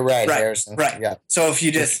 1. You're right, Harrison. Right. Yeah. So if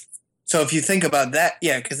you think about that,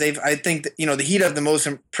 because I think that, the Heat have the most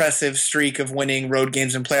impressive streak of winning road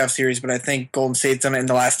games in playoff series, but I think Golden State's done it in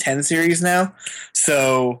the last 10 series now.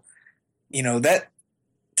 So, that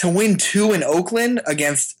to win 2 in Oakland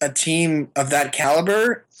against a team of that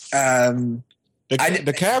caliber, the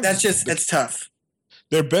Cavs, it's tough.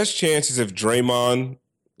 Their best chance is if Draymond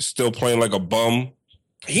still playing like a bum.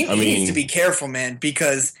 He needs to be careful, man,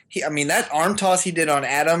 because that arm toss he did on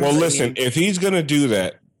Adams. Well, listen, if he's going to do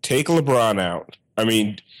that, take LeBron out. I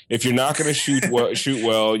mean, if you're not going to shoot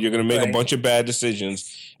well, you're going to make a bunch of bad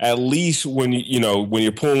decisions. At least when when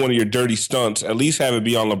you're pulling one of your dirty stunts, at least have it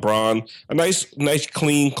be on LeBron. A nice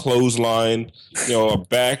clean clothesline, a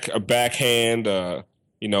backhand, a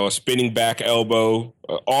spinning back elbow,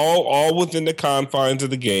 all within the confines of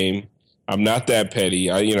the game. I'm not that petty,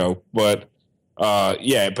 but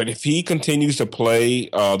if he continues to play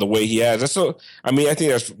the way he has, I think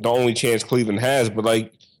that's the only chance Cleveland has. But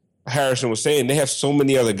like Harrison was saying, they have so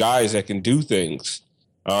many other guys that can do things.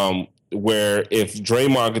 Where if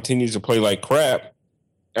Draymond continues to play like crap,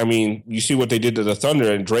 you see what they did to the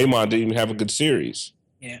Thunder, and Draymond didn't even have a good series.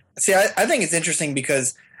 Yeah. See, I think it's interesting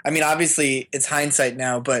because, obviously it's hindsight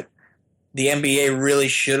now, but the NBA really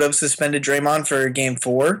should have suspended Draymond for Game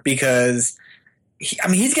 4 because,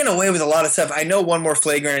 he's getting away with a lot of stuff. I know one more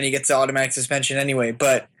flagrant and he gets the automatic suspension anyway,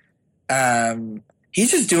 but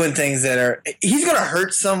he's just doing things he's going to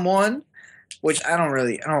hurt someone, which I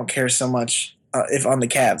don't care so much if on the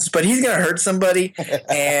Cavs, but he's going to hurt somebody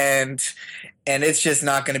and it's just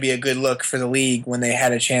not going to be a good look for the league when they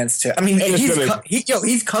had a chance to.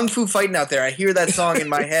 He's kung fu fighting out there. I hear that song in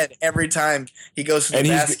my head every time he goes to the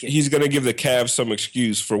basket. He's going to give the Cavs some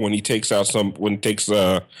excuse for when he takes out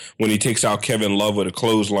Kevin Love with a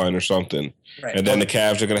clothesline or something, right. And then the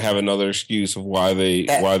Cavs are going to have another excuse of why they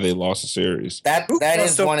lost the series. That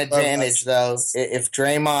is one advantage though. If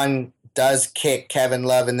Draymond does kick Kevin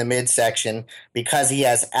Love in the midsection, because he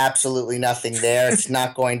has absolutely nothing there, it's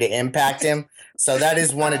not going to impact him. So that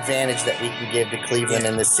is one advantage that we can give to Cleveland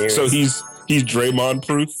in this series. So he's He's Draymond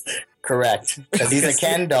proof. Correct, because he's a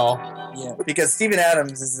Ken doll. Yeah, because Steven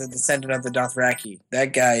Adams is a descendant of the Dothraki.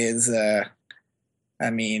 That guy is, I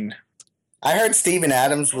heard Steven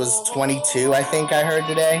Adams was 22, I think I heard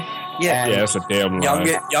today. Yeah, that's a damn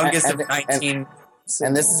lie. Youngest of 19.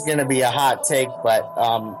 And this is going to be a hot take, but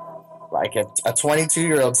like a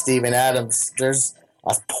 22-year-old Steven Adams, there's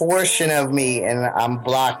a portion of me, and I'm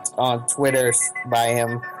blocked on Twitter by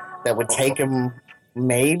him, that would take him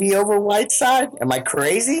maybe over Whiteside. Am I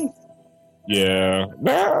crazy? Yeah.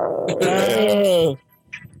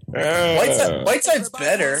 Whiteside's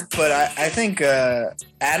better, but I think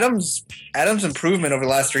Adams' improvement over the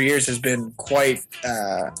last 3 years has been quite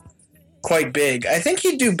big. I think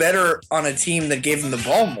he'd do better on a team that gave him the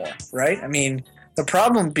ball more, right? I mean, the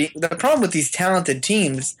problem with these talented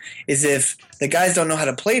teams is if the guys don't know how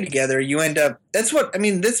to play together, you end up. That's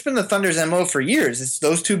been the Thunder's MO for years. It's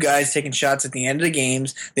those two guys taking shots at the end of the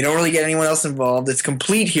games. They don't really get anyone else involved. It's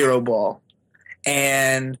complete hero ball,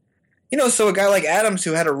 and so a guy like Adams,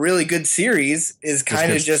 who had a really good series, is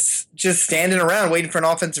kind of just standing around waiting for an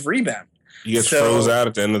offensive rebound. He gets froze out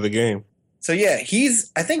at the end of the game. So yeah,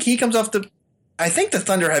 I think he comes off I think the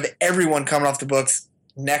Thunder have everyone coming off the books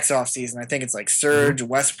next offseason. I think it's like Serge,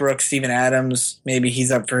 Westbrook, Steven Adams. Maybe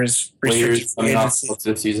he's up for his restricted free agency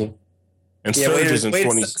this season. And Serge is in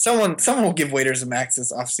 20. Someone will give Waiters a max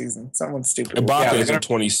this offseason. Someone stupid. Ibaka isn't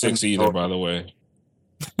 26 either, by the way.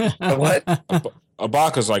 What?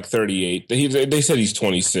 Ibaka's like 38. They said he's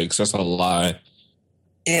 26. That's a lie.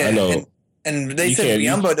 Yeah, I know. And they said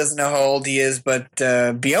Biyombo doesn't know how old he is, but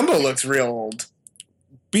Biyombo looks real old.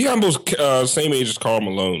 Biyombo's same age as Karl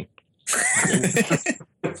Malone.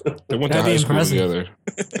 They went to high school together.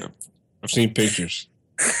 Yeah. I've seen pictures.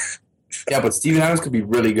 Yeah, but Steven Adams could be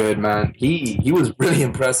really good, man. He was really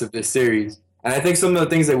impressive this series. And I think some of the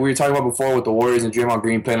things that we were talking about before with the Warriors and Draymond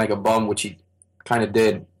Green playing like a bum, which he kind of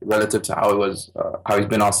did relative to how he's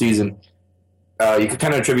been all season, you could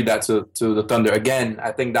kind of attribute that to the Thunder. Again,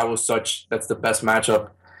 I think that's the best matchup.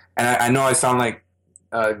 And I know I sound like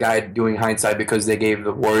a guy doing hindsight because they gave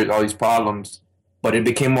the Warriors all these problems, but it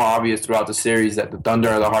became more obvious throughout the series that the Thunder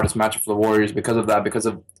are the hardest matchup for the Warriors because of that, because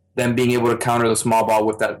of them being able to counter the small ball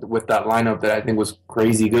with that lineup that I think was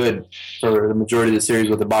crazy good for the majority of the series,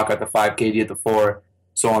 with Ibaka at the 5, KD at the 4,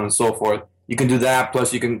 so on and so forth. You can do that,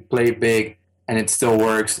 plus you can play big, and it still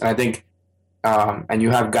works. And I think, and you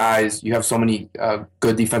have so many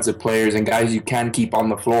good defensive players and guys you can keep on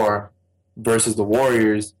the floor versus the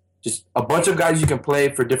Warriors. Just a bunch of guys you can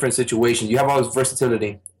play for different situations. You have all this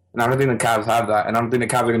versatility, and I don't think the Cavs have that, and I don't think the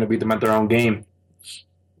Cavs are going to beat them at their own game.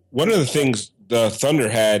 One of the things the Thunder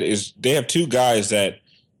had is they have two guys that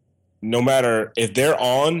no matter if they're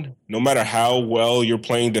on, no matter how well you're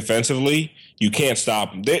playing defensively, you can't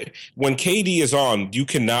stop them. When KD is on, you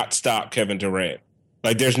cannot stop Kevin Durant.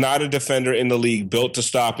 Like, there's not a defender in the league built to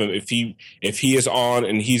stop him if he is on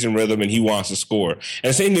and he's in rhythm and he wants to score. And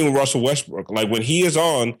the same thing with Russell Westbrook. Like, when he is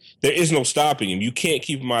on, there is no stopping him. You can't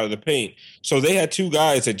keep him out of the paint. So they had two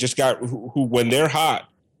guys that just who when they're hot,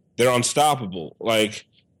 they're unstoppable. Like,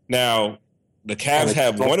 now the Cavs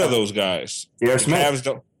have one of those guys. The Cavs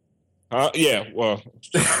don't. Yeah, well.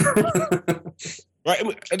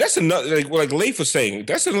 Right, that's another, like Leif was saying,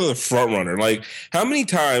 that's another front runner. Like, how many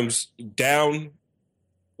times down,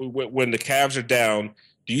 when the Cavs are down,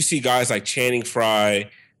 do you see guys like Channing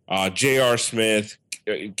Frye, J.R. Smith,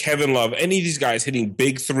 Kevin Love, any of these guys hitting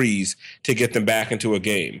big threes to get them back into a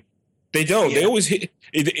game? They don't. Yeah. They always hit.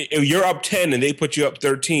 You're up 10 and they put you up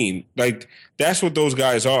 13. Like, that's what those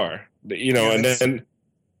guys are. And then.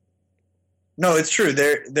 No, it's true.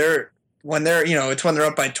 They're when they're, it's when they're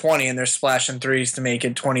up by 20 and they're splashing threes to make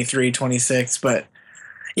it 23, 26. But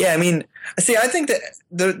yeah, I mean, I think that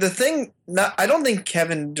the thing, I don't think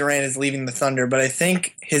Kevin Durant is leaving the Thunder, but I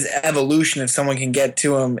think his evolution, if someone can get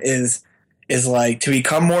to him, is like to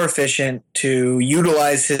become more efficient, to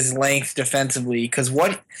utilize his length defensively. Because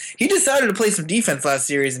he decided to play some defense last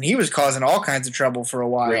series, and he was causing all kinds of trouble for a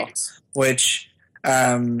while, which,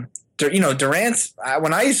 Durant's,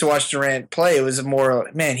 when I used to watch Durant play, it was more,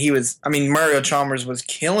 Mario Chalmers was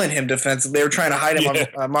killing him defensively. They were trying to hide him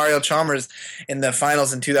on Mario Chalmers in the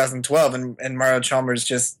finals in 2012, and Mario Chalmers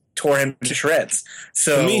just tore him to shreds.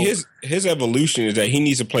 So, to me, his evolution is that he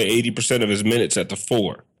needs to play 80% of his minutes at the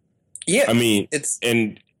 4. Yeah. I mean, I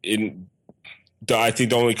think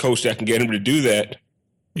the only coach that can get him to do that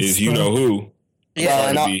is who. Yeah,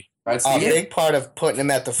 and a big part of putting him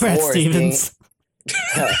at the 4 is Stevens.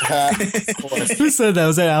 Who said that?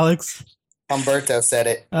 Was that Alex? Humberto said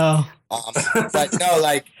it. Oh. But no,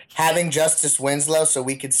 like, having Justice Winslow, so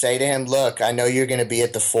we could say to him, look, I know you're going to be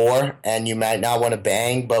at the 4 and you might not want to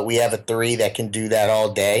bang, but we have a 3 that can do that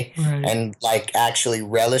all day, right, and like actually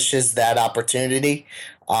relishes that opportunity.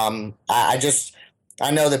 I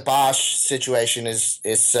know that Bosh situation is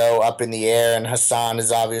so up in the air, and Hassan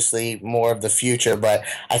is obviously more of the future, but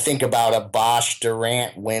I think about a Bosh,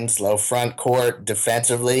 Durant, Winslow front court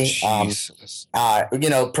defensively.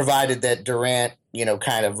 Provided that Durant,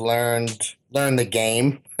 kind of learned the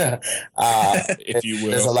game. If you will.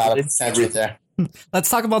 There's a lot of potential there. Let's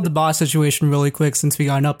talk about the Bosh situation really quick, since we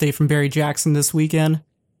got an update from Barry Jackson this weekend.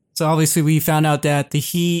 So obviously we found out that the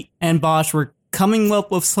Heat and Bosh were coming up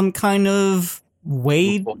with some kind of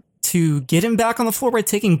way to get him back on the floor by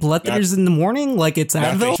taking blood thinners in the morning, like it's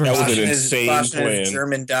Advil. That was an insane plan.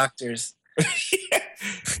 German doctors.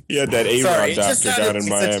 He had that A-Rod doctor down in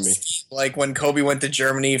Miami. Like when Kobe went to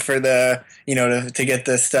Germany for the, to get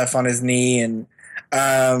the stuff on his knee, and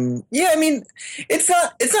it's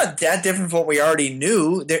not that different from what we already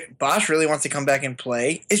knew. Bosh really wants to come back and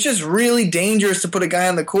play. It's just really dangerous to put a guy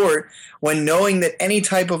on the court when knowing that any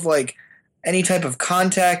type of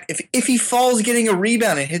contact, if he falls getting a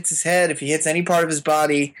rebound and hits his head, if he hits any part of his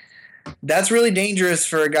body, that's really dangerous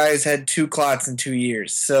for a guy who's had 2 clots in 2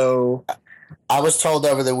 years. So I was told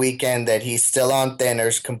over the weekend that he's still on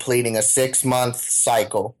thinners, completing a 6-month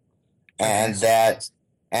cycle, and that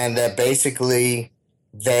basically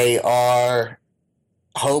they are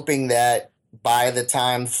hoping that by the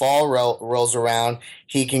time fall rolls around,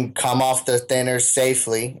 he can come off the thinners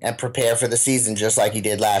safely and prepare for the season just like he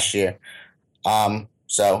did last year. All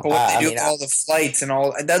the flights and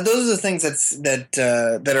all that, those are the things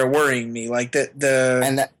that are worrying me. Like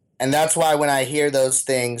and that's why when I hear those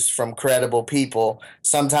things from credible people,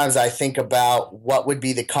 sometimes I think about what would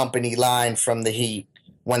be the company line from the Heat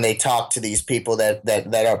when they talk to these people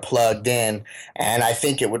that are plugged in, and I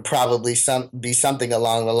think it would probably be something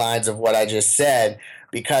along the lines of what I just said,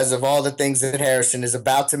 because of all the things that Harrison is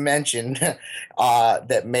about to mention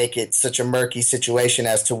that make it such a murky situation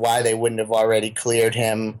as to why they wouldn't have already cleared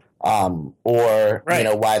him, or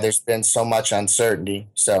why there's been so much uncertainty.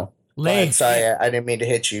 So, sorry, I didn't mean to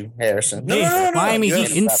hit you, Harrison. No. Miami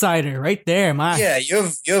Heat insider, right there, Yeah,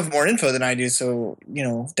 you have more info than I do, so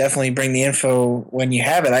definitely bring the info when you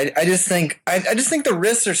have it. I just think the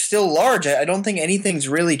risks are still large. I don't think anything's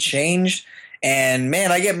really changed. And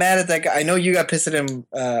man, I get mad at that guy. I know you got pissed at him,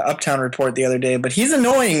 Uptown Report the other day, but he's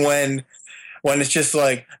annoying when it's just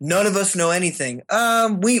like none of us know anything.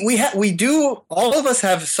 We do. All of us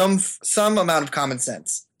have some amount of common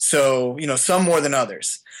sense. So some more than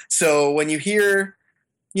others. So when you hear,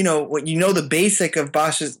 the basic of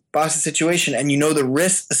Bosh's situation, and the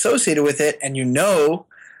risks associated with it, and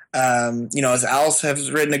as Alice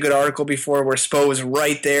has written a good article before, where Spo was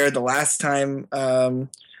right there the last time.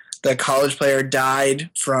 The college player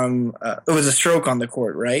died from it was a stroke on the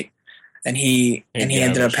court, right? And he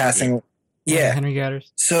ended up passing. Yeah, Henry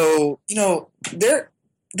Gadders. So the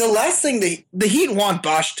last thing the Heat want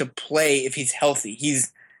Bosh to play if he's healthy.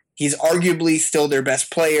 He's arguably still their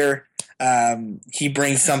best player. He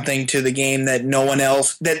brings something to the game that no one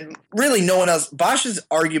else. Bosh is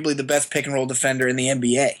arguably the best pick and roll defender in the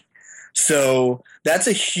NBA. So that's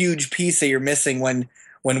a huge piece that you're missing when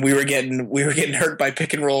we were getting hurt by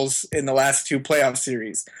pick and rolls in the last 2 playoff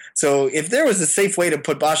series. So if there was a safe way to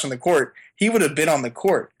put Bosh on the court, he would have been on the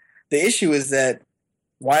court. The issue is that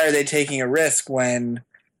why are they taking a risk when?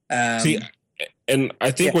 And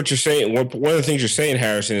I think what you're saying, one of the things you're saying,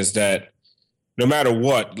 Harrison, is that no matter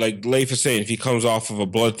what, like Leif is saying, if he comes off of a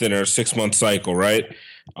blood thinner 6-month cycle, right?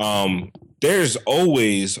 There's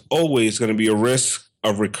always going to be a risk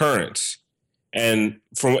of recurrence. And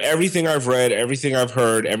from everything I've read, everything I've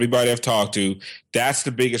heard, everybody I've talked to, that's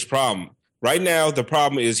the biggest problem. Right now, the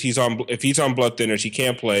problem is if he's on blood thinners, he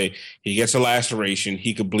can't play. He gets a laceration.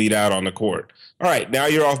 He could bleed out on the court. All right, now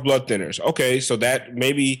you're off blood thinners. Okay, so that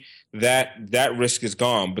maybe that risk is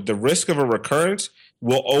gone. But the risk of a recurrence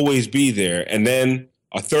will always be there. And then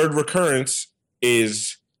a third recurrence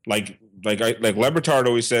is like Lebertard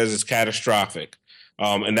always says, is catastrophic.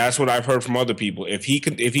 And that's what I've heard from other people. If he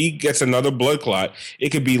gets another blood clot, it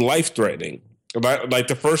could be life-threatening, like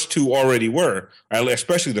the first 2 already were,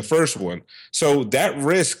 especially the first one. So that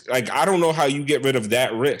risk, I don't know how you get rid of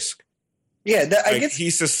that risk. Yeah, I guess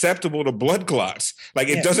he's susceptible to blood clots.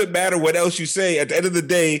 It doesn't matter what else you say. At the end of the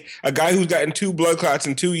day, a guy who's gotten 2 blood clots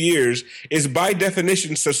in 2 years is by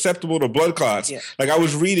definition susceptible to blood clots. Yeah. I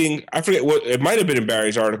was reading, I forget what, it might have been in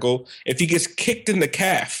Barry's article, if he gets kicked in the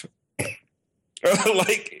calf,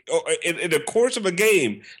 in the course of a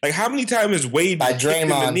game, how many times has Wade been kicked in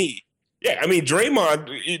the knee? Yeah, I mean, Draymond,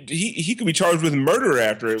 he could be charged with murder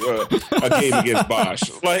after a game against Bosh.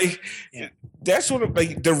 Like, that's what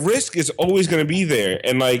like the risk is always going to be there,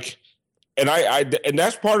 and like, and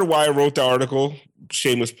that's part of why I wrote the article.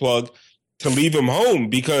 Shameless plug, to leave him home,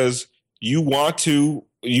 because you want to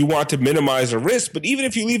minimize the risk. But even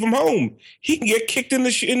if you leave him home, he can get kicked in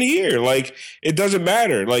the ear. Like, it doesn't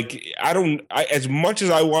matter. Like, as much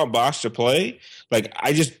as I want Bosh to play. Like,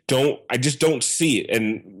 I just don't see it.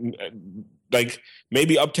 And like,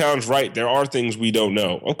 maybe Uptown's right. There are things we don't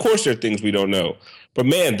know. Of course there are things we don't know. But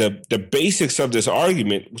man, the basics of this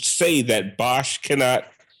argument say that Bosh cannot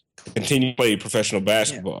continue to play professional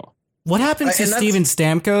basketball. What happened to Steven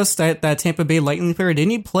Stamkos, that Tampa Bay Lightning player? Didn't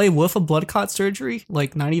he play with a blood clot surgery?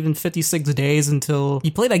 Like, not even 56 days until he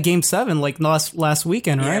played that Game 7 like last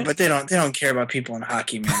weekend, right? Yeah, but they don't care about people in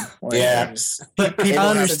hockey, man. Like, yeah, but I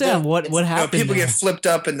understand what happened. People get flipped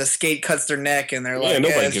up and the skate cuts their neck, and they're like, no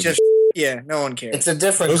one cares. It's a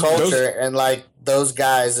different culture, and like those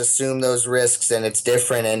guys assume those risks, and it's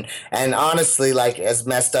different. And honestly, like, as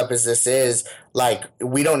messed up as this is, like,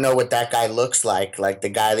 we don't know what that guy looks like. Like, the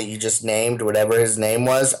guy that you just named, whatever his name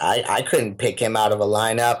was, I couldn't pick him out of a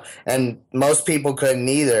lineup, and most people couldn't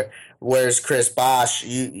either. Whereas Chris Bosh,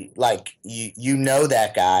 you know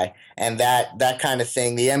that guy, and that kind of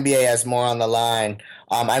thing. The NBA has more on the line.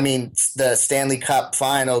 I mean, the Stanley Cup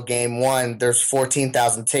final, Game 1, there's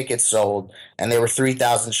 14,000 tickets sold, and they were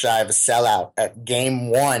 3,000 shy of a sellout at Game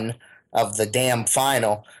 1 of the damn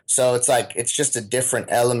final. So it's like, it's just a different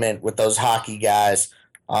element with those hockey guys.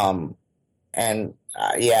 Like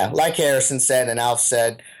Harrison said and Alf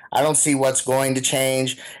said, I don't see what's going to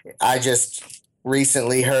change. I just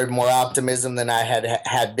recently heard more optimism than I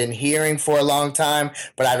had been hearing for a long time,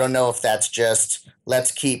 but I don't know if that's just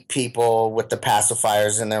let's keep people with the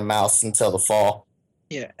pacifiers in their mouths until the fall.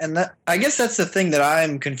 Yeah, and I guess that's the thing that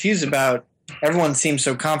I'm confused about. Everyone seems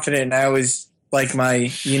so confident, and I always like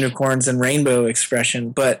my unicorns and rainbow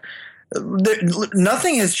expression, but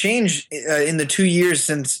nothing has changed in the 2 years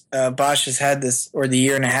since Bosh has had this, or the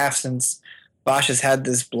year and a half since Bosh has had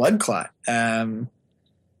this blood clot. They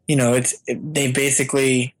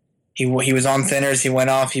basically he was on thinners, he went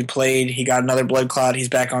off, he played, he got another blood clot, he's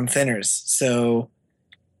back on thinners. So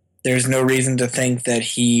there's no reason to think that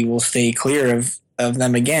he will stay clear of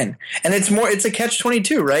them again. And it's a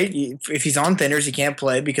catch-22, right? If he's on thinners, he can't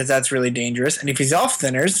play because that's really dangerous. And if he's off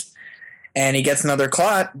thinners and he gets another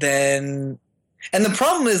clot, then – and the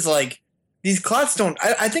problem is, like, these clots don't –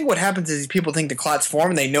 I think what happens is people think the clots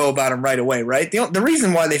form and they know about them right away, right? The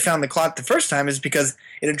reason why they found the clot the first time is because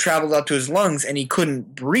it had traveled up to his lungs and he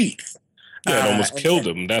couldn't breathe. Yeah, it almost killed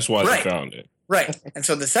him. That's why they found it. Right. And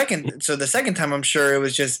so the second time, I'm sure it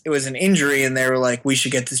was an injury, and they were like, we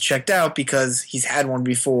should get this checked out because he's had one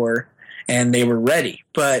before, and they were ready.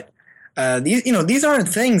 But these aren't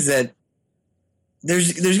things that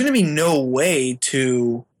there's going to be no way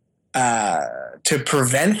to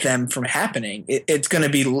prevent them from happening. It's going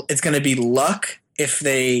to be luck if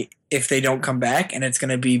they don't come back, and it's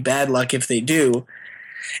going to be bad luck if they do.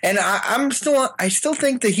 And I still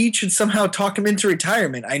think the Heat should somehow talk him into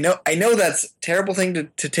retirement. I know that's a terrible thing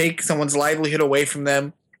to take someone's livelihood away from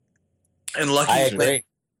them. And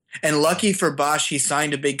lucky for Bosh, he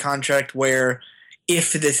signed a big contract where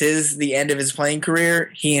if this is the end of his playing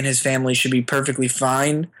career, he and his family should be perfectly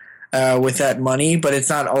fine with that money. But it's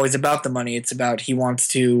not always about the money. It's about he wants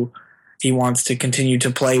to continue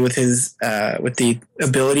to play with his with the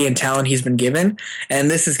ability and talent he's been given. And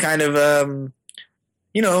this is kind of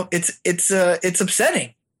it's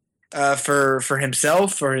upsetting for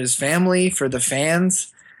himself, for his family, for the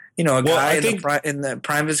fans. Guy in the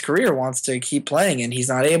prime of his career wants to keep playing, and he's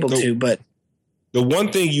not able to. But the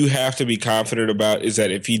one thing you have to be confident about is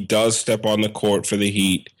that if he does step on the court for the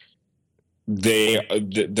Heat,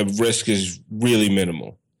 the risk is really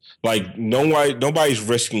minimal. Like, nobody's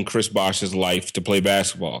risking Chris Bosh's life to play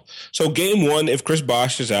basketball. So Game 1, if Chris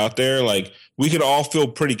Bosh is out there, like, we can all feel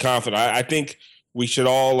pretty confident. I think we should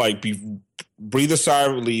all breathe a sigh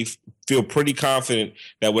of relief, feel pretty confident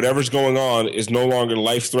that whatever's going on is no longer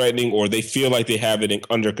life-threatening, or they feel like they have it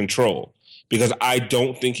under control. Because I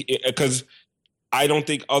don't think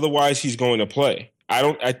otherwise he's going to play.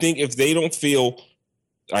 I think if they don't feel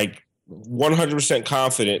like 100%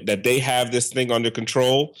 confident that they have this thing under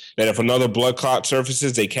control, that if another blood clot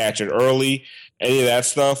surfaces, they catch it early, any of that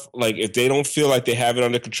stuff, like, if they don't feel like they have it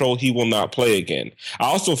under control, he will not play again. I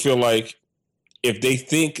also feel like if they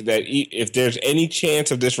think that if there's any chance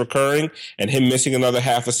of this recurring and him missing another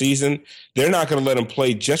half a season, they're not going to let him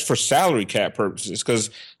play just for salary cap purposes. Because,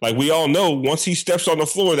 like we all know, once he steps on the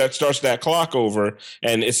floor, that starts that clock over,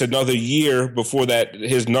 and it's another year before that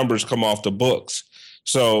his numbers come off the books.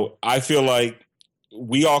 So I feel like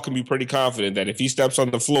we all can be pretty confident that if he steps on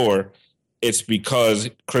the floor, it's because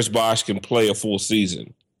Chris Bosh can play a full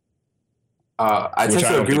season. I tend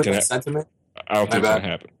to agree with that sentiment. I don't think it's going to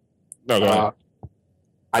happen. No, go ahead.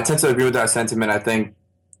 I tend to agree with that sentiment. I think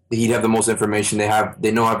the Heat have the most information.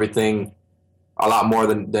 They know everything a lot more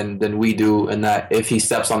than we do, and that if he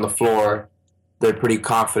steps on the floor, they're pretty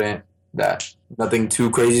confident that nothing too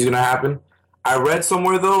crazy is going to happen. I read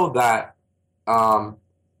somewhere, though, that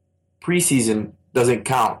preseason doesn't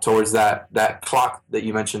count towards that clock that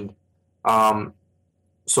you mentioned.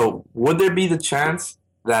 So would there be the chance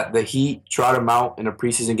that the Heat trot him out in a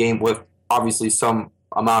preseason game with obviously some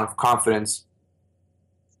amount of confidence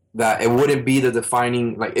that it wouldn't be the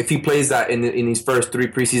defining, like if he plays that in these first 3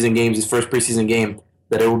 preseason games, his first preseason game,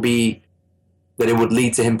 that it would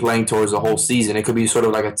lead to him playing towards the whole season? It could be sort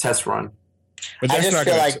of like a test run. But I just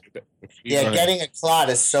feel like, getting a clot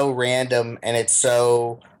is so random, and it's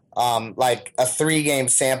so like a 3-game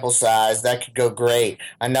sample size that could go great.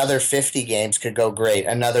 Another 50 games could go great.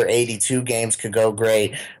 Another 82 games could go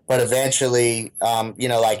great. But eventually,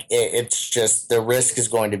 it's just the risk is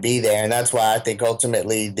going to be there, and that's why I think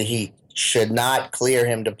ultimately the Heat should not clear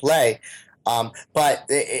him to play. But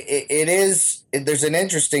there's an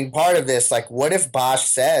interesting part of this. Like, what if Bosh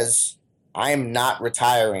says, "I am not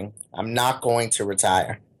retiring. I'm not going to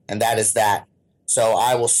retire," and that is that. So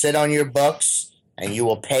I will sit on your books, and you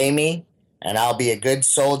will pay me, and I'll be a good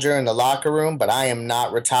soldier in the locker room, but I am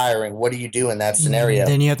not retiring. What do you do in that scenario?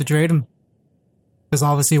 Then you have to trade him, because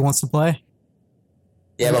obviously he wants to play.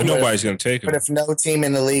 Yeah, but nobody's going to take him. But if no team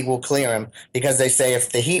in the league will clear him, because they say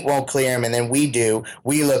if the Heat won't clear him and then we do,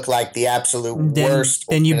 we look like the absolute worst.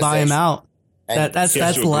 Then you buy him out. That's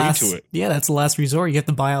the last. Yeah, that's the last resort. You have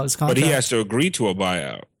to buy out his contract. But he has to agree to a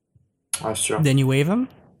buyout. That's true. Then you waive him.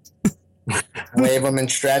 Waive him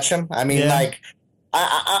and stretch him. I mean,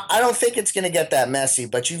 I don't think it's going to get that messy,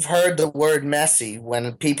 but you've heard the word messy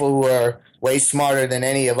when people who are way smarter than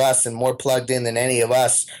any of us and more plugged in than any of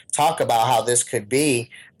us talk about how this could be.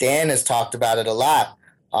 Dan has talked about it a lot,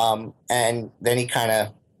 and then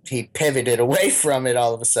he pivoted away from it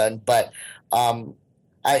all of a sudden. But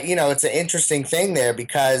it's an interesting thing there,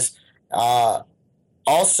 because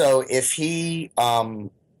also if he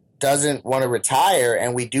doesn't want to retire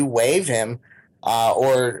and we do waive him, I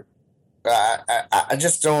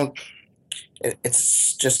just don't.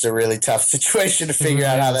 It's just a really tough situation to figure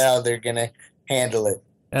out how the hell they're going to handle it.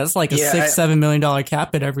 That's like a $6-7 million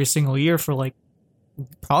cap hit every single year for like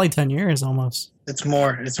probably 10 years almost. It's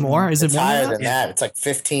more. It's more. Is it more higher than that? It's like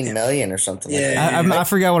 $15 million or something. Yeah, like that. I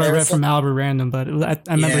forgot what I read from Albert Random, but I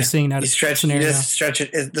remember seeing that scenario.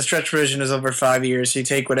 The stretch provision is over 5 years. So you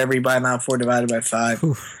take whatever you buy him out for divided by 5,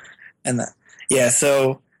 and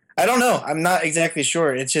so I don't know. I'm not exactly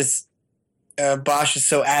sure. It's just. Bosh is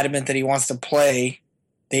so adamant that he wants to play,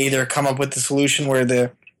 they either come up with the solution where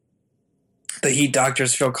the Heat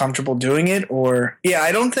doctors feel comfortable doing it, or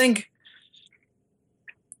I don't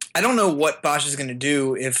know what Bosh is going to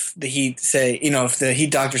do if the Heat say, if the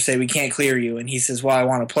Heat doctors say we can't clear you, and he says, "Well, I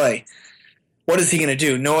want to play." What is he going to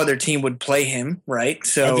do? No other team would play him, right?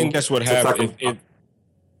 So I think that's what happened.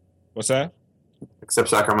 What's that? Except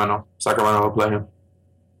Sacramento. Sacramento will play him.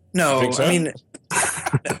 No, I mean,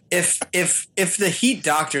 if the Heat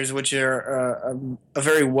doctors, which are a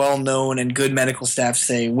very well-known and good medical staff,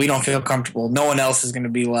 say we don't feel comfortable, no one else is going to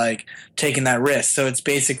be like taking that risk. So it's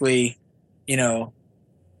basically,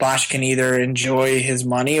 Bosh can either enjoy his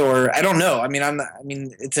money or I don't know. I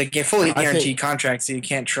mean, it's a fully guaranteed contract, so you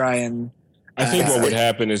can't try and. I think what would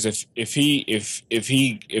happen is if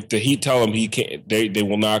the Heat tell him he can't, they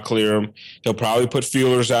will not clear him. He'll probably put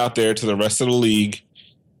feelers out there to the rest of the league.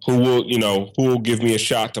 Who will give me a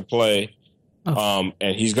shot to play? And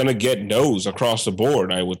he's going to get no's across the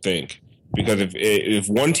board, I would think, because if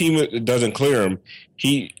one team doesn't clear him,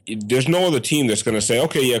 there's no other team that's going to say,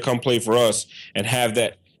 okay, yeah, come play for us, and have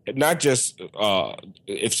that. Not just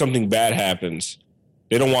if something bad happens,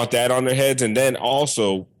 they don't want that on their heads, and then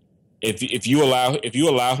also. If you allow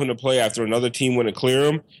him to play after another team wouldn't clear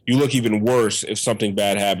him, you look even worse if something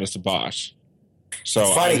bad happens to Bosh.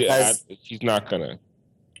 So he's not gonna.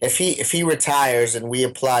 If he retires and we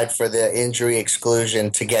applied for the injury exclusion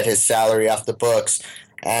to get his salary off the books,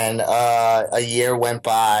 and a year went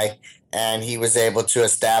by and he was able to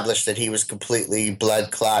establish that he was completely blood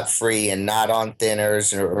clot free and not on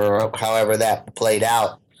thinners or however that played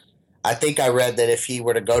out, I think I read that if he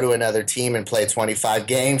were to go to another team and play 25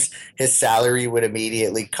 games, his salary would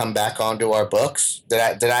immediately come back onto our books.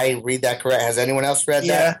 Did I read that correct? Has anyone else read that?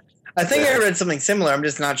 Yeah, I think I read something similar. I'm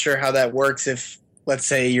just not sure how that works if, let's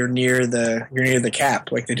say, you're near the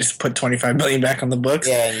cap. Like they just put $25 million back on the books.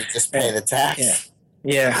 Yeah, and you just pay the tax.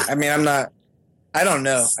 Yeah. I mean, I don't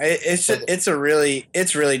know. It's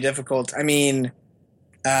really difficult. I mean,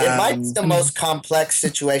 it might be the most complex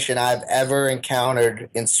situation I've ever encountered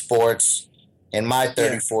in sports in my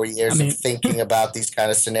 34 years of thinking about these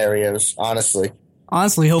kind of scenarios, honestly.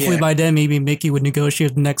 Honestly, hopefully by then, maybe Mickey would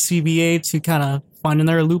negotiate the next CBA to kind of find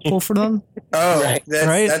another loophole for them.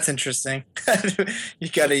 That's interesting. you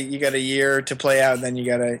got a year to play out, and then you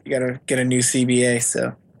gotta get a new CBA.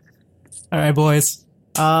 So, all right, boys.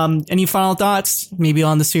 Any final thoughts? Maybe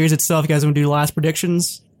on the series itself. You guys want to do last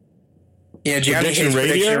predictions? Yeah, prediction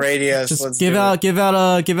radio. Just give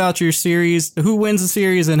out your series. Who wins the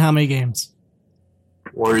series and how many games?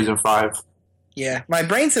 Warriors in 5. Yeah, my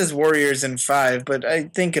brain says Warriors in 5, but I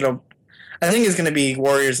think it's going to be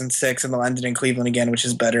Warriors in 6, and they'll end it in Cleveland again, which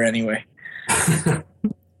is better anyway. All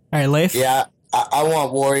right, Leif? Yeah, I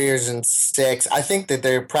want Warriors in 6. I think that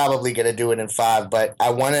they're probably going to do it in 5, but I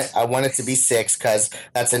want it to be 6 because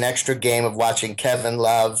that's an extra game of watching Kevin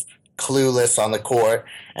Love clueless on the court,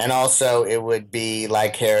 and also it would be,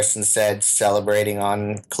 like Harrison said, celebrating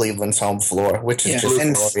on Cleveland's home floor, which is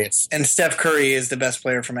just glorious. And Steph Curry is the best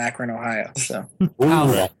player from Akron, Ohio. So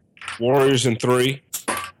Warriors in 3,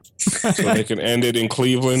 so they can end it in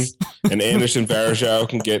Cleveland, and Anderson Varejao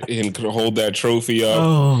can hold that trophy up.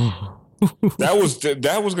 Oh. That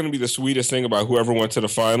was going to be the sweetest thing about whoever went to the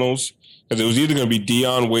finals, because it was either going to be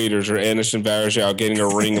Dion Waiters or Anderson Varejao getting a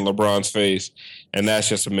ring in LeBron's face, and that's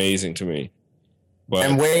just amazing to me. But,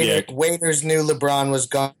 and Waiters knew LeBron was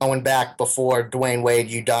going back before Dwayne Wade,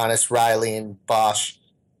 Udonis, Riley, and Bosh.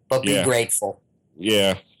 But be grateful.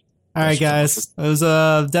 Yeah. All right, guys. It was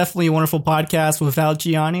definitely a wonderful podcast without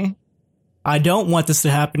Gianni. I don't want this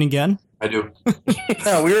to happen again. I do.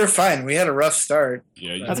 No, we were fine. We had a rough start.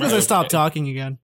 Yeah, that's because I stopped talking again.